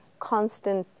density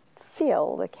constant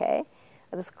field, okay,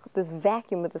 this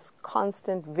vacuum with this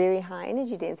constant very high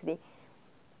energy density,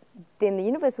 then the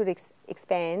universe would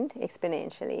expand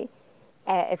exponentially.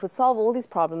 It would solve all these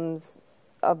problems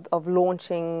of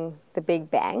launching the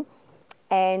Big Bang.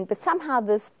 But somehow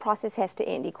this process has to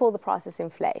end. He called the process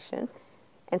inflation.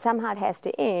 And somehow it has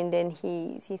to end. And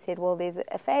he said, well, there's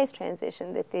a phase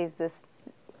transition, that there's this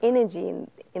energy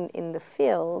in the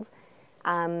field,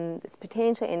 it's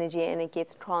potential energy, and it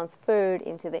gets transferred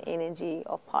into the energy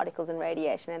of particles and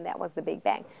radiation, and that was the Big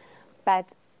Bang.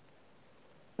 But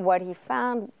what he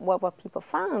found, what people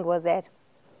found, was that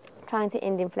trying to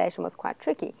end inflation was quite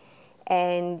tricky.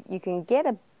 And you can get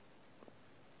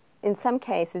in some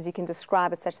cases, you can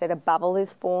describe it such that a bubble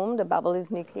is formed, a bubble is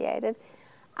nucleated.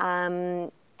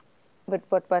 But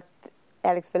what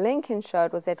Alex Vilenkin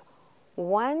showed was that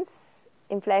once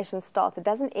inflation starts, it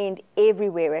doesn't end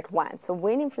everywhere at once. So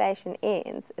when inflation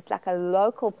ends, it's like a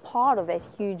local part of that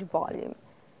huge volume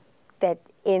that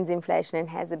ends inflation and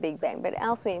has a Big Bang. But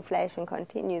elsewhere, inflation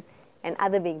continues, and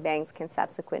other Big Bangs can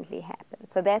subsequently happen.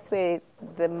 So that's where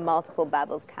the multiple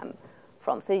bubbles come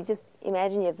from. So you just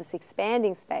imagine you have this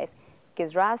expanding space. It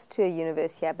gives rise to a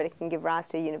universe here, but it can give rise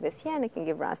to a universe here, and it can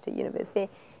give rise to a universe there.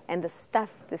 And the stuff,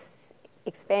 this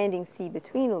expanding sea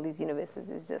between all these universes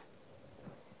is just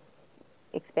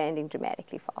expanding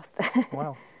dramatically faster.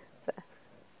 Wow.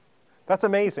 That's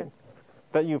amazing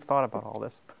that you've thought about all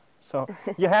this. So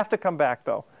you have to come back,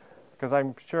 though, because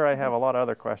I'm sure I have a lot of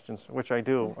other questions, which I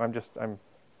do. I'm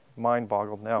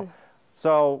mind-boggled now.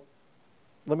 So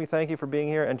let me thank you for being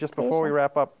here. And just before we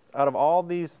wrap up, out of all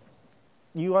these,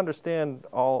 you understand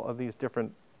all of these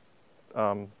different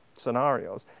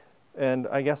scenarios. And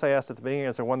I guess I asked at the beginning,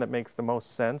 is there one that makes the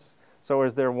most sense? So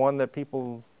is there one that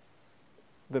people,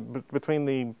 between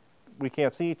the we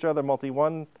can't see each other level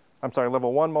 1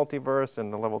 multiverse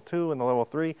and the level 2 and the level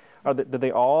 3, do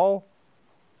they all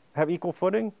have equal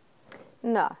footing?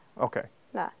 No. Okay.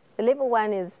 No. The level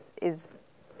 1 is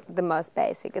the most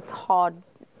basic. It's hard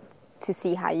to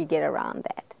see how you get around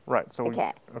that. Right. So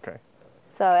okay. Okay.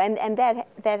 So and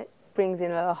that brings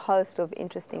in a host of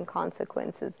interesting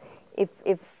consequences. If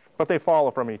But they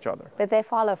follow from each other. But they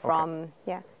follow from,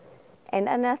 yeah. And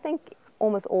I think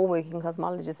almost all working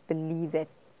cosmologists believe that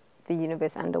the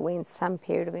universe underwent some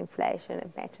period of inflation. It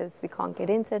matches, we can't get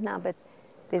into it now, but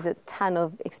there's a ton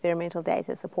of experimental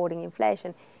data supporting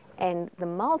inflation. And the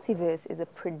multiverse is a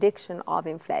prediction of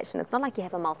inflation. It's not like you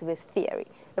have a multiverse theory.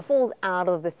 It falls out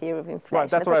of the theory of inflation. Right,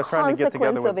 that's what I was trying to get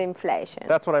together with. It's a consequence of inflation.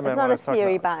 That's what I meant. It's not a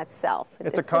theory by itself.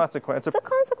 It's a consequence. It's a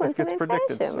consequence of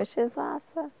predicted, inflation, which is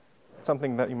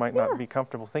something that you might not be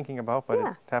comfortable thinking about, but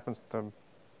it happens to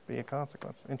be a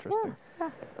consequence. Interesting.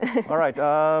 Yeah. All right.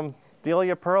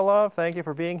 Delia Perlov, thank you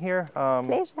for being here.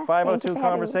 Pleasure. 502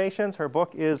 Conversations. Her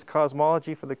book is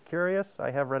Cosmology for the Curious.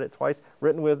 I have read it twice.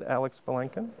 Written with Alex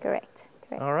Vilenkin. Correct.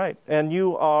 All right. And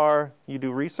you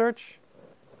do research,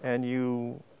 and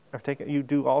you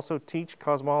do also teach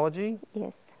cosmology.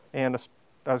 Yes. And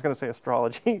I was going to say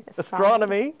astrology.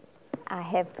 Astronomy. I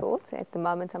have taught. At the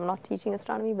moment, I'm not teaching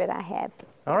astronomy, but I have.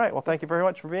 All right. Well, thank you very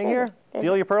much for being here.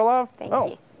 Delia Perlov. Thank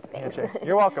you. Thanks.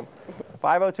 You're welcome.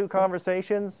 502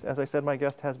 Conversations. As I said, my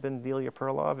guest has been Delia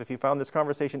Perlov. If you found this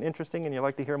conversation interesting and you'd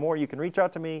like to hear more, you can reach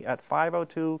out to me at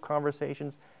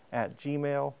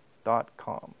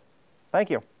 502conversations@gmail.com. Thank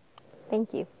you.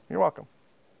 Thank you. You're welcome.